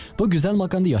qolmaymiz. Bu güzel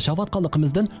makanda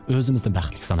yashayotganligimizdan o'zimizni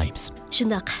baxtli sanaymiz.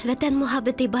 Shundoq, vatan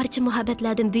muhabbati barcha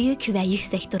muhabbatlardan buyuk va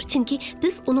yuksakdir. Chunki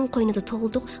biz uning qo'ynida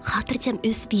tug'ildik, xotirjam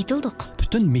o'sib yetildik.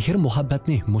 Bütün mehr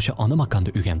muhabbatni musha ona makanda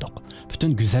o'rgandik.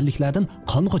 Bütün güzelliklardan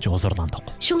qong'ich huzurlandik.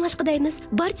 Shunlashqa deymiz,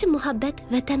 barcha muhabbat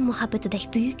vatan muhabbatidek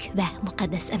buyuk va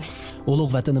muqaddas emas.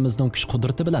 Ulug' vatanimizning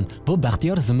kuch-qudrati bilan bu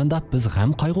baxtiyor zaminda biz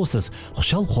g'am qayg'usiz,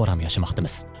 xushal xo'ram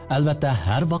yashamoqdamiz. Albatta,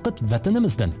 har vaqt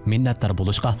vatanimizdan minnatdor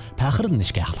bo'lishga,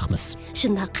 faxrlanishga haqliqmiz.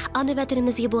 Shundoq, ona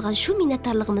vatanimizga bo'lgan shu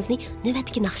minnatdorligimizni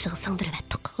navbatga naqshiga singdirib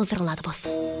etdik. Huzuringlarda bo'lsin.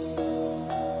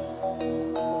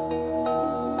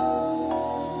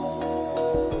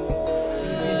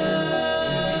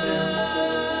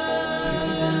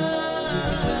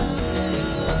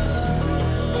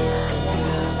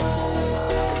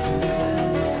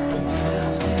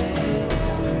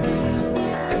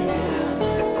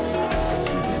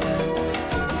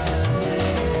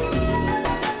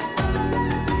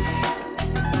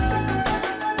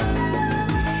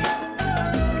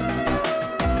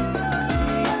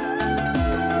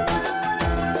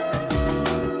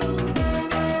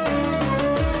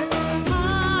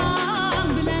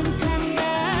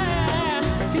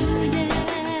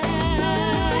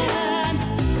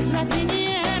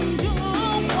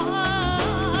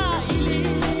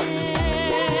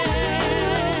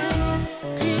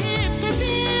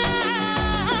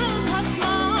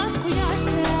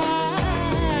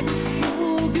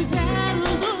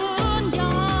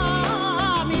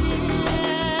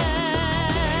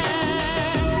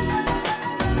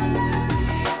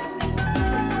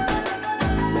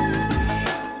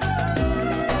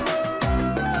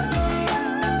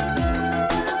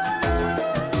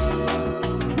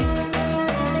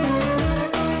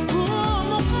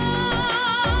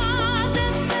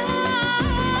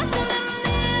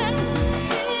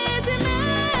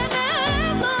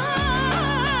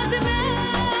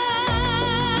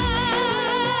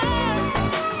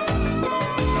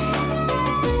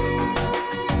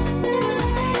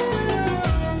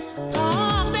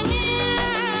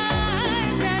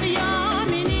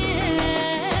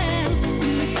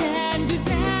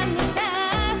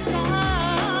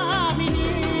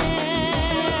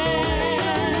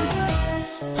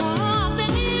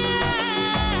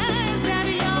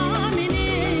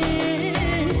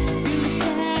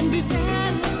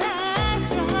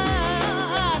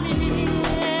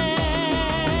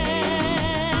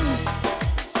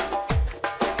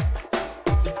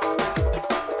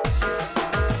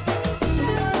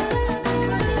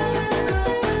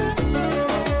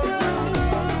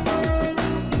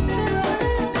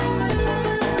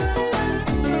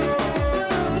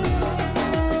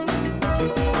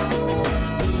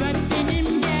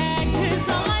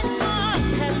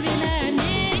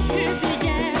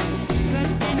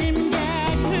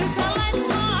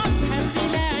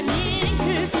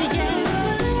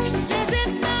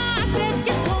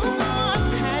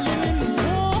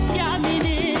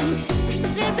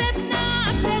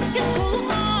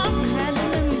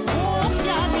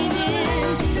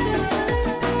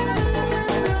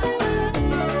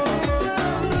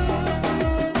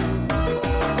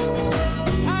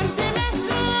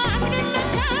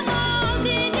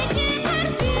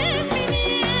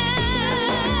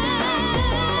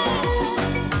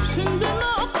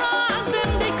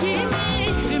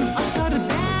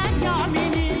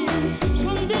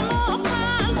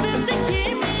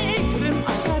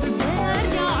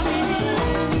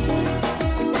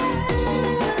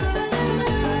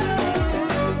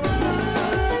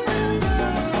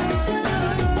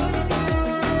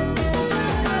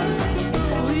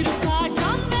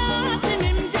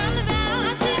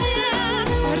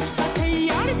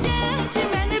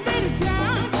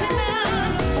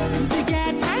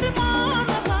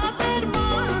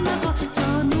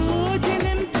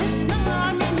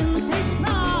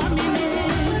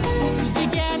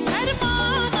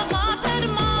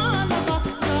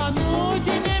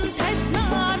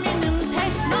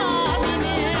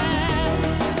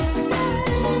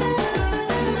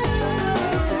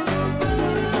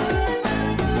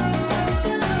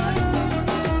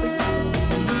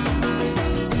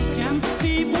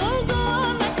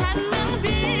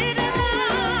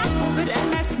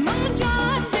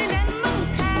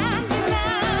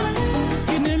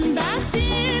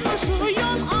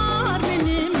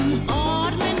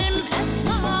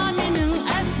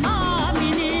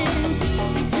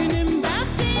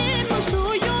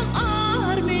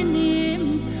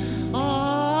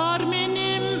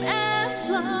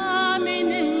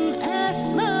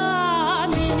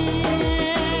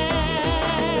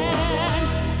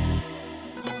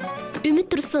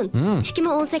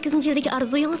 2018 yildagi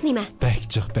orzuyingiz nima?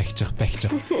 Bekçik.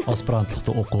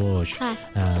 Aspirantlıqda o'qish. Ha.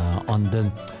 Ondan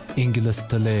ingliz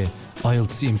tili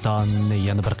IELTS imtihonini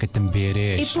yana bir qitim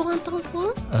berish. Bo'lgandingizmi?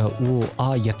 U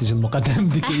 7 yil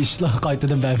muqaddamdagi ishlar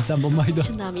qaytadan bersam bo'lmaydi.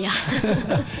 Shundami ya.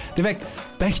 Demak,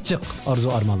 bekçik arzu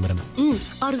armonlarim.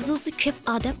 Arzusi ko'p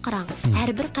odam qarang. Har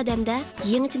bir qadamda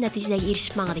yangi natijalarga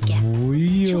erishmoqda ekan.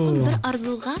 Oyo. Cho'qim bir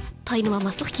arzuga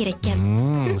tayinmamaslik kerak ekan.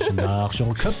 Shundoq, shu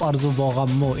ko'p arzu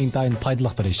bo'lganmi, intayin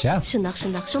foydali bir ish, ha? Shundoq.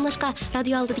 Shunlashqa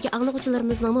radio oldidagi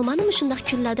anglovchilarimizning mana shundoq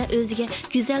kunlarda o'ziga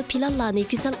go'zal planlarni,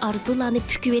 go'zal arzularni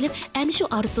pukib elib, ana shu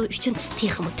arzu uchun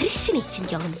texmo tirishishini için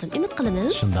yolumuzdan umid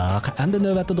qilamiz. Shundoq. Endi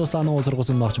navbatda do'stlarning hozirga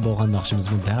sunmoqchi bo'lgan naqshimiz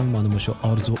dal mana shu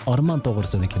arzu armon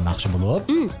to'g'risidagi naqsh bo'lib.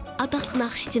 Atoqli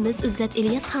naqshchimiz Izzat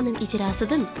Ilyas xonim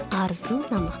ijrosidan Arzu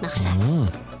nomli naqsha.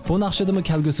 Bu naqshidimi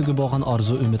kelgusiga bo'lgan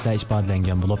arzu umidlar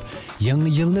ifodalangan bo'lib, yangi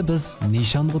yilni biz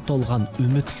nishonga to'lgan,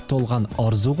 umidga to'lgan,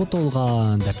 arzuga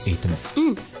to'lgan deb aytamiz.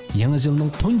 Yangi yilning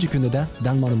tunji kunida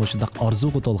dal mana shundaq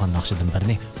arzuga to'lgan naqshidan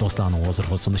birini do'stlarning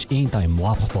hozirga sunish intayin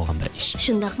muvofiq bo'lgan bir ish.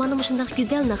 Shundaq mana shundaq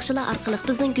go'zal naqshlar orqali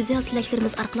bizning go'zal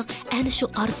tilaklarimiz orqali ana shu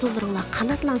arzularinglar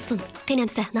qanotlansin.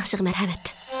 Qanamsa naqshiga marhamat.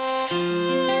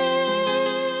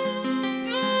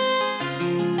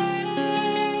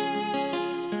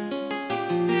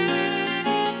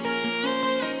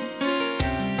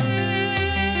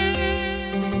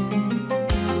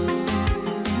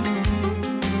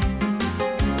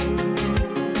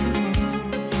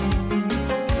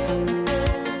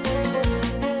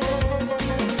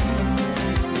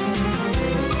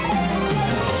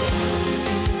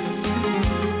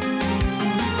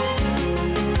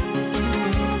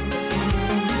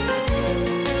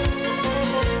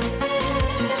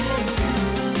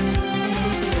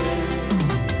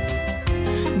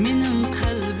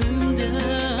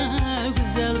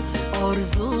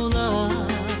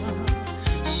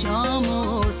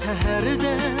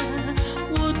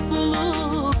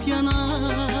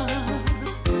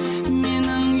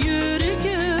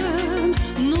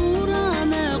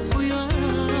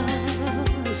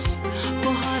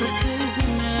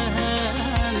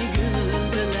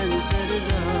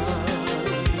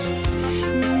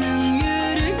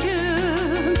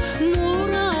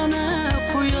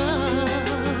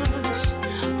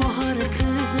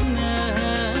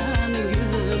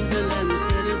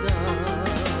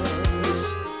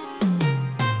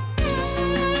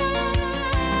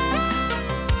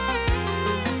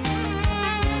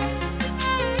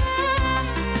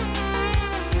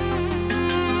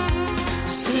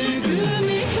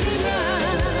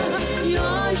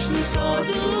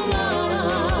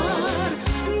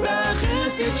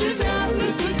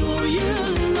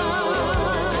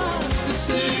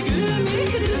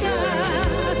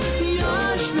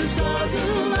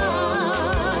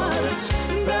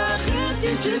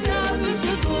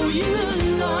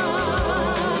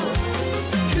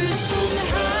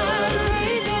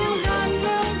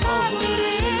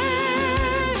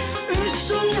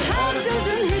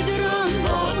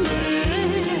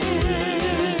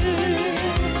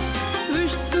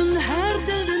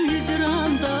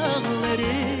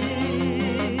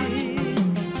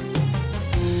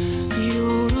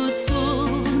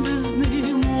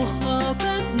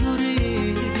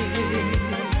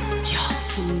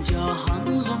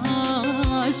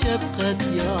 şefkat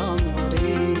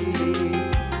yağmuru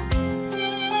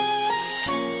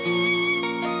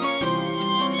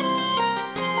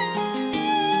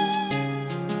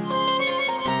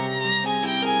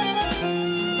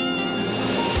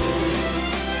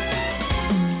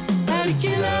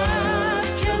Erkeler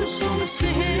kelsun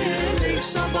sihirli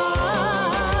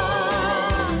sabah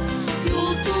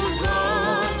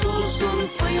Yıldızlar tulsun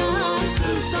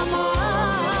fayansız zaman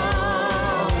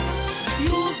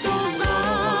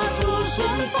Yıldızlar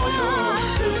tulsun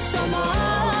fayansız zaman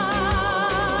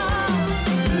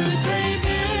Ötey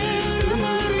bir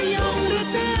ömür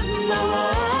yağrıtıp nava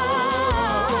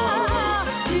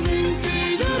Benim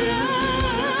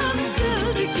köylerim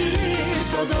güldü ki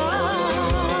sada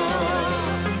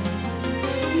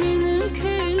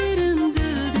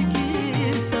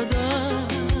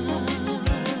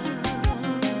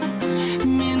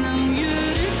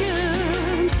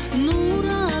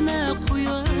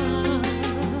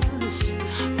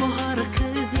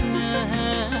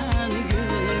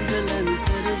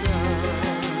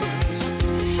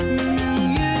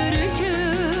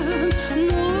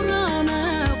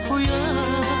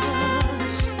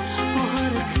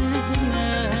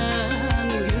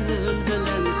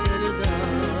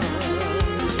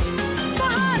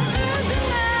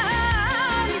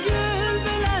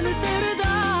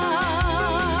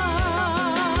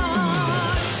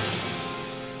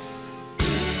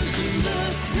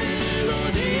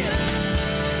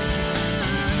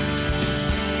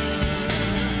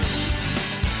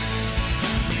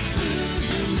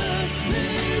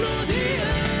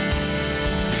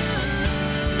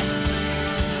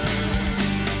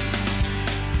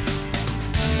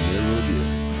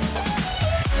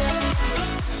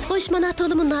Xo'sh, mana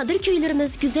to'liq nadir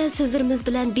kuylarimiz, güzel sözlerimiz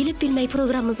bilan bilib bilmay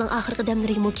programmamızın oxirgi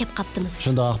damlariga kelib qaptimiz.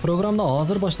 Shundoq programni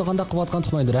hozir boshlaganda qilayotgan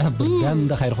tuxmaydir, bir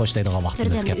damda xayr xo'sh deydigan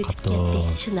vaqtimiz kelib qapti.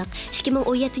 Shundoq.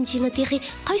 2017-yilni texi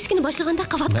qaysi kuni boshlaganda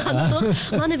qilayotgandik.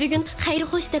 Mana bugun xayr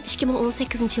xo'sh deb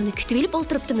 2018-yilni kutib olib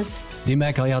o'tiribdimiz.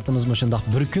 Demak, hayotimiz shundoq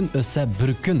bir kun o'tsa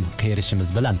bir kun qerishimiz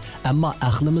bilan, ammo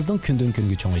aqlimizning kundan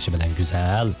kunga cho'ngishi bilan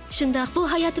go'zal. Shundoq, bu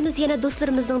hayotimiz yana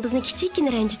do'stlarimizning bizni kichikgina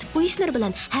ranjitib qo'yishlari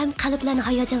bilan ham qalblarni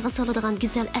hayajonga soladigan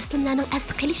go'zal aslimlarning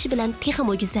asli qilishi bilan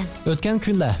texmo go'zal. O'tgan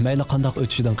kunlar mayli qandoq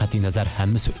o'tishidan qat'iy nazar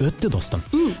hammasi o'tdi do'stim.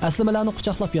 Aslimalarni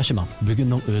quchoqlab yashimang.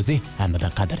 Bugunning o'zi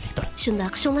hammadan qadrlidir.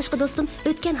 Shundoq, shunlashqa do'stim,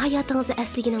 o'tgan hayotingizni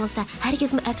asliginingizda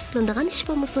hargizmi afsuslanadigan ish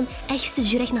bo'lmasin, aksiz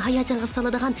yurakni hayajonga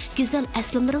soladigan go'zal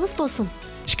aslimlaringiz bo'lsin.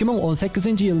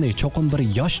 2018-yilni cho'qim bir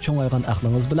yosh cho'ng'aygan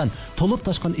aqlingiz bilan, to'lib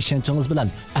toshgan ishonchingiz bilan,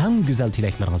 eng go'zal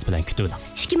tilaklaringiz bilan kutib oling.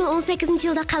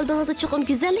 2018-yilda qalbingizda cho'qim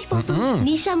go'zallik bo'lsin,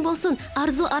 nishon bo'lsin,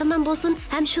 arzu armon bo'lsin,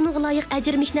 ham shunga loyiq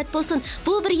ajr mehnat bo'lsin.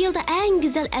 Bu bir yilda eng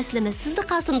go'zal aslimiz sizda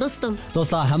qolsin do'stim.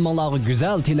 Do'stlar, hammalarga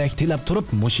go'zal tilak tilab turib,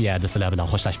 mushu yerda sizlar bilan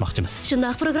xo'shlashmoqchimiz.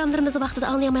 Shundoq, programmalarimizni vaqtida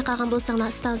anglamay qolgan bo'lsanglar,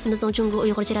 stansimizning Jungo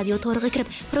Uyg'urcha radio to'riga kirib,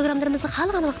 programmalarimizni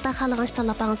xohlagan vaqtda xohlagan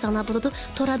tanlab olsanglar bo'ladi.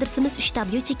 To'r adresimiz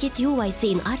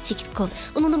 3w.uyc.com.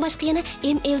 Undan boshqa yana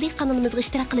MLD kanalımızga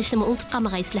ishtirok qilishni unutib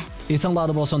qolmaysizlar.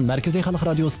 Esinglarda bo'lsin, Markaziy xalq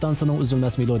radio stansiyasining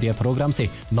uzilmas melodiya programmasi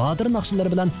nodir naqshlari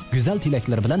bilan, go'zal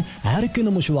tilaklar bilan har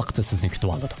kuni mushu vaqtda sizni kutib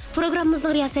oladi.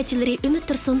 Programmamizning riyosatchilari Umid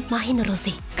Tursun, Mahin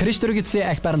Ro'zi. Kirish turgitsi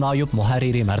Akbar Noyub,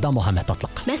 muharriri Mardan Muhammad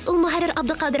Otliq. Mas'ul muharrir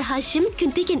Abduqodir Hashim,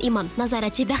 Kuntekin Imon,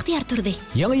 nazoratchi Baxtiyor Turdi.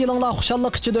 Yangi yilinglar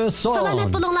xushallik ichida o'tsin. Salomat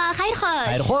bo'linglar, xayr xo'sh.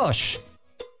 Xayr xo'sh.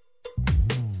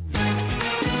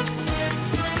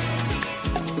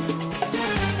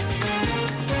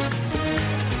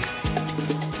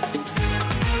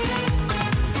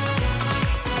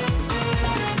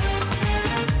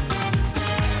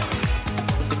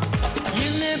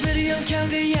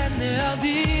 Geldi yeni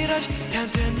aldiraş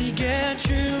Tenteniga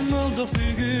cho'mildik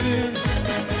bugun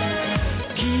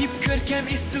Kiyib ko'rkam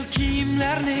isil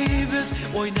kiyimlarni biz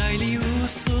O'ynayli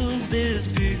usul biz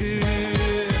bugun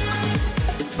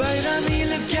Bayram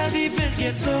ilib keldi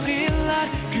bizga so'g'inlar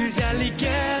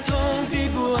Go'zallikka to'ldi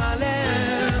bu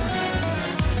alam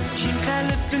Chin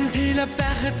qalbdan tilab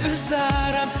baxt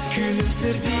o'saram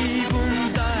Kulimsirdi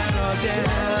bunda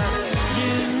odam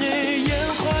Yeni yil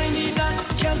qo'ynidan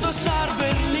Kel dostlar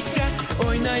birlikte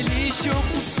Oynayli şu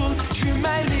usul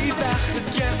Çümayli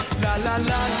baxtga La la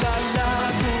la la la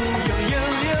Bu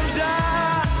yılda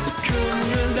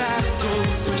Ko'ngillar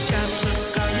to'lsin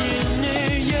shodlikqa Yeni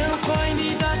yil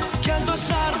qo'ynidan Kel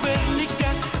dostlar birlikte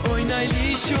Oynayli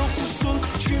şu usul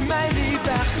Çümayli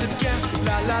baxtga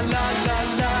La la la la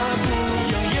la Bu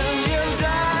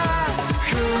yılda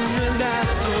Ko'ngillar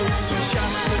to'lsin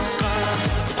shodlikqa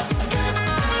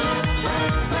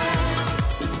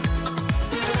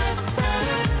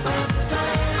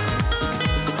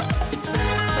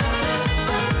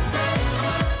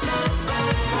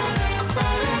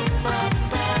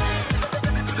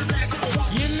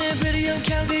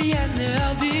Geldi yeni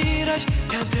aldiraş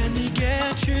Tenteniga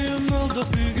cho'mildik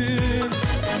bugun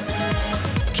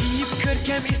Kiyib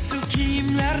ko'rkam isil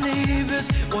kiyimlarni biz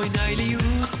O'ynayli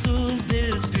usul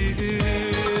biz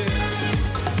bugun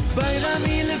Bayram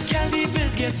ilib keldi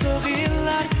bizga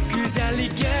so'g'inlar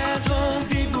Go'zallikka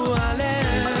to'ldi bu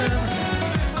alam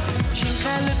Chin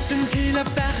qalbdan tilab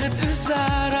baxt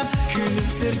o'saram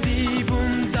Kulimsirdi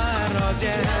bunda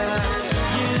odam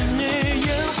Yeni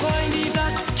yil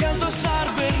qo'ynidan Kel dostlar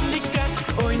birlikte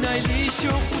Oynayli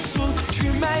şu usul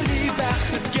Çümayli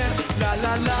baxtga La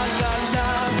la la la la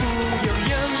Bu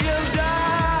yılda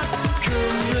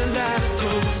Ko'ngillar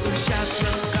to'lsin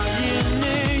shodlikqa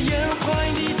Yeni yil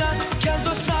qo'ynidan Kel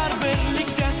dostlar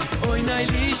birlikte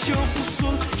Oynayli şu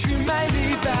usul Çümayli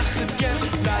baxtga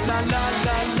La la la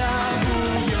la la Bu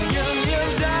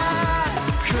yılda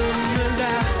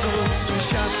Ko'ngillar to'lsin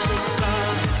shodlikqa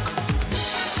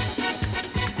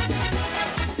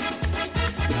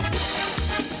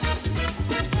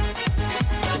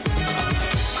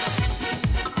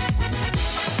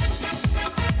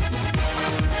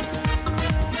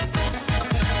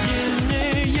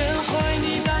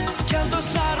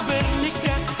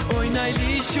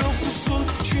Şu usul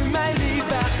çümayli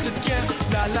baxtga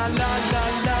La la la la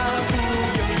la Bu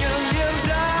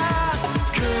yılda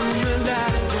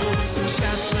Ko'ngillar to'lsin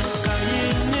shodlikqa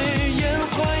Yeni yil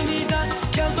qo'ynidan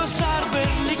Kel dostlar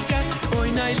birlikte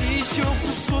Oynayli şu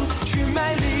usul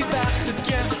Çümayli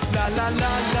baxtga La la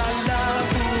la la la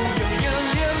Bu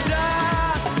yılda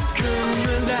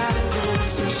Ko'ngillar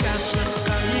to'lsin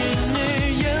shodlikqa Yeni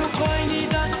yil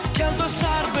qo'ynidan Kel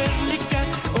dostlar birlikte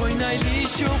Oynayli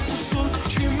şu usul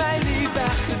Çümayli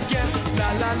baxtga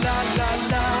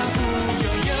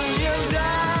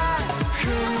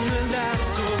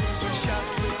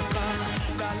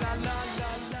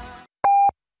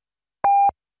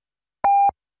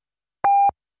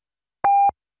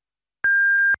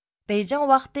Beijing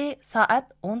vaqti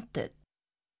soat 14.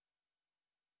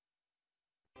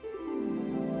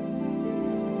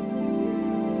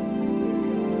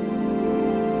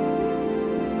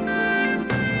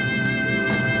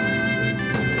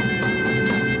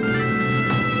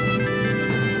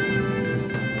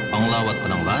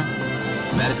 Аңлаватқаныңла,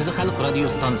 Мәркізі Халық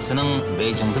радио станциясының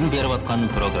Бейжіңден беріп атқан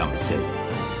программасы.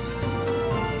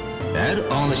 Әр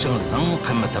аңлышыңыздың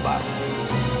қымметі бар.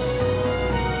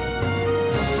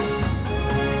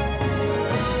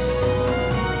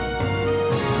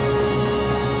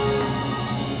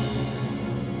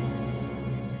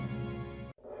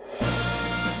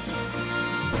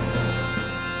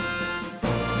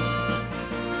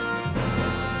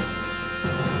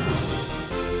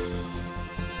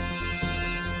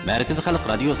 Mərkəzi Xalq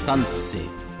Radio Stansiyası.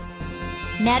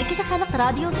 Mərkəzi Xalq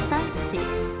Radio Stansiyası.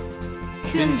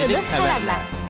 Gündəlik xəbərlər.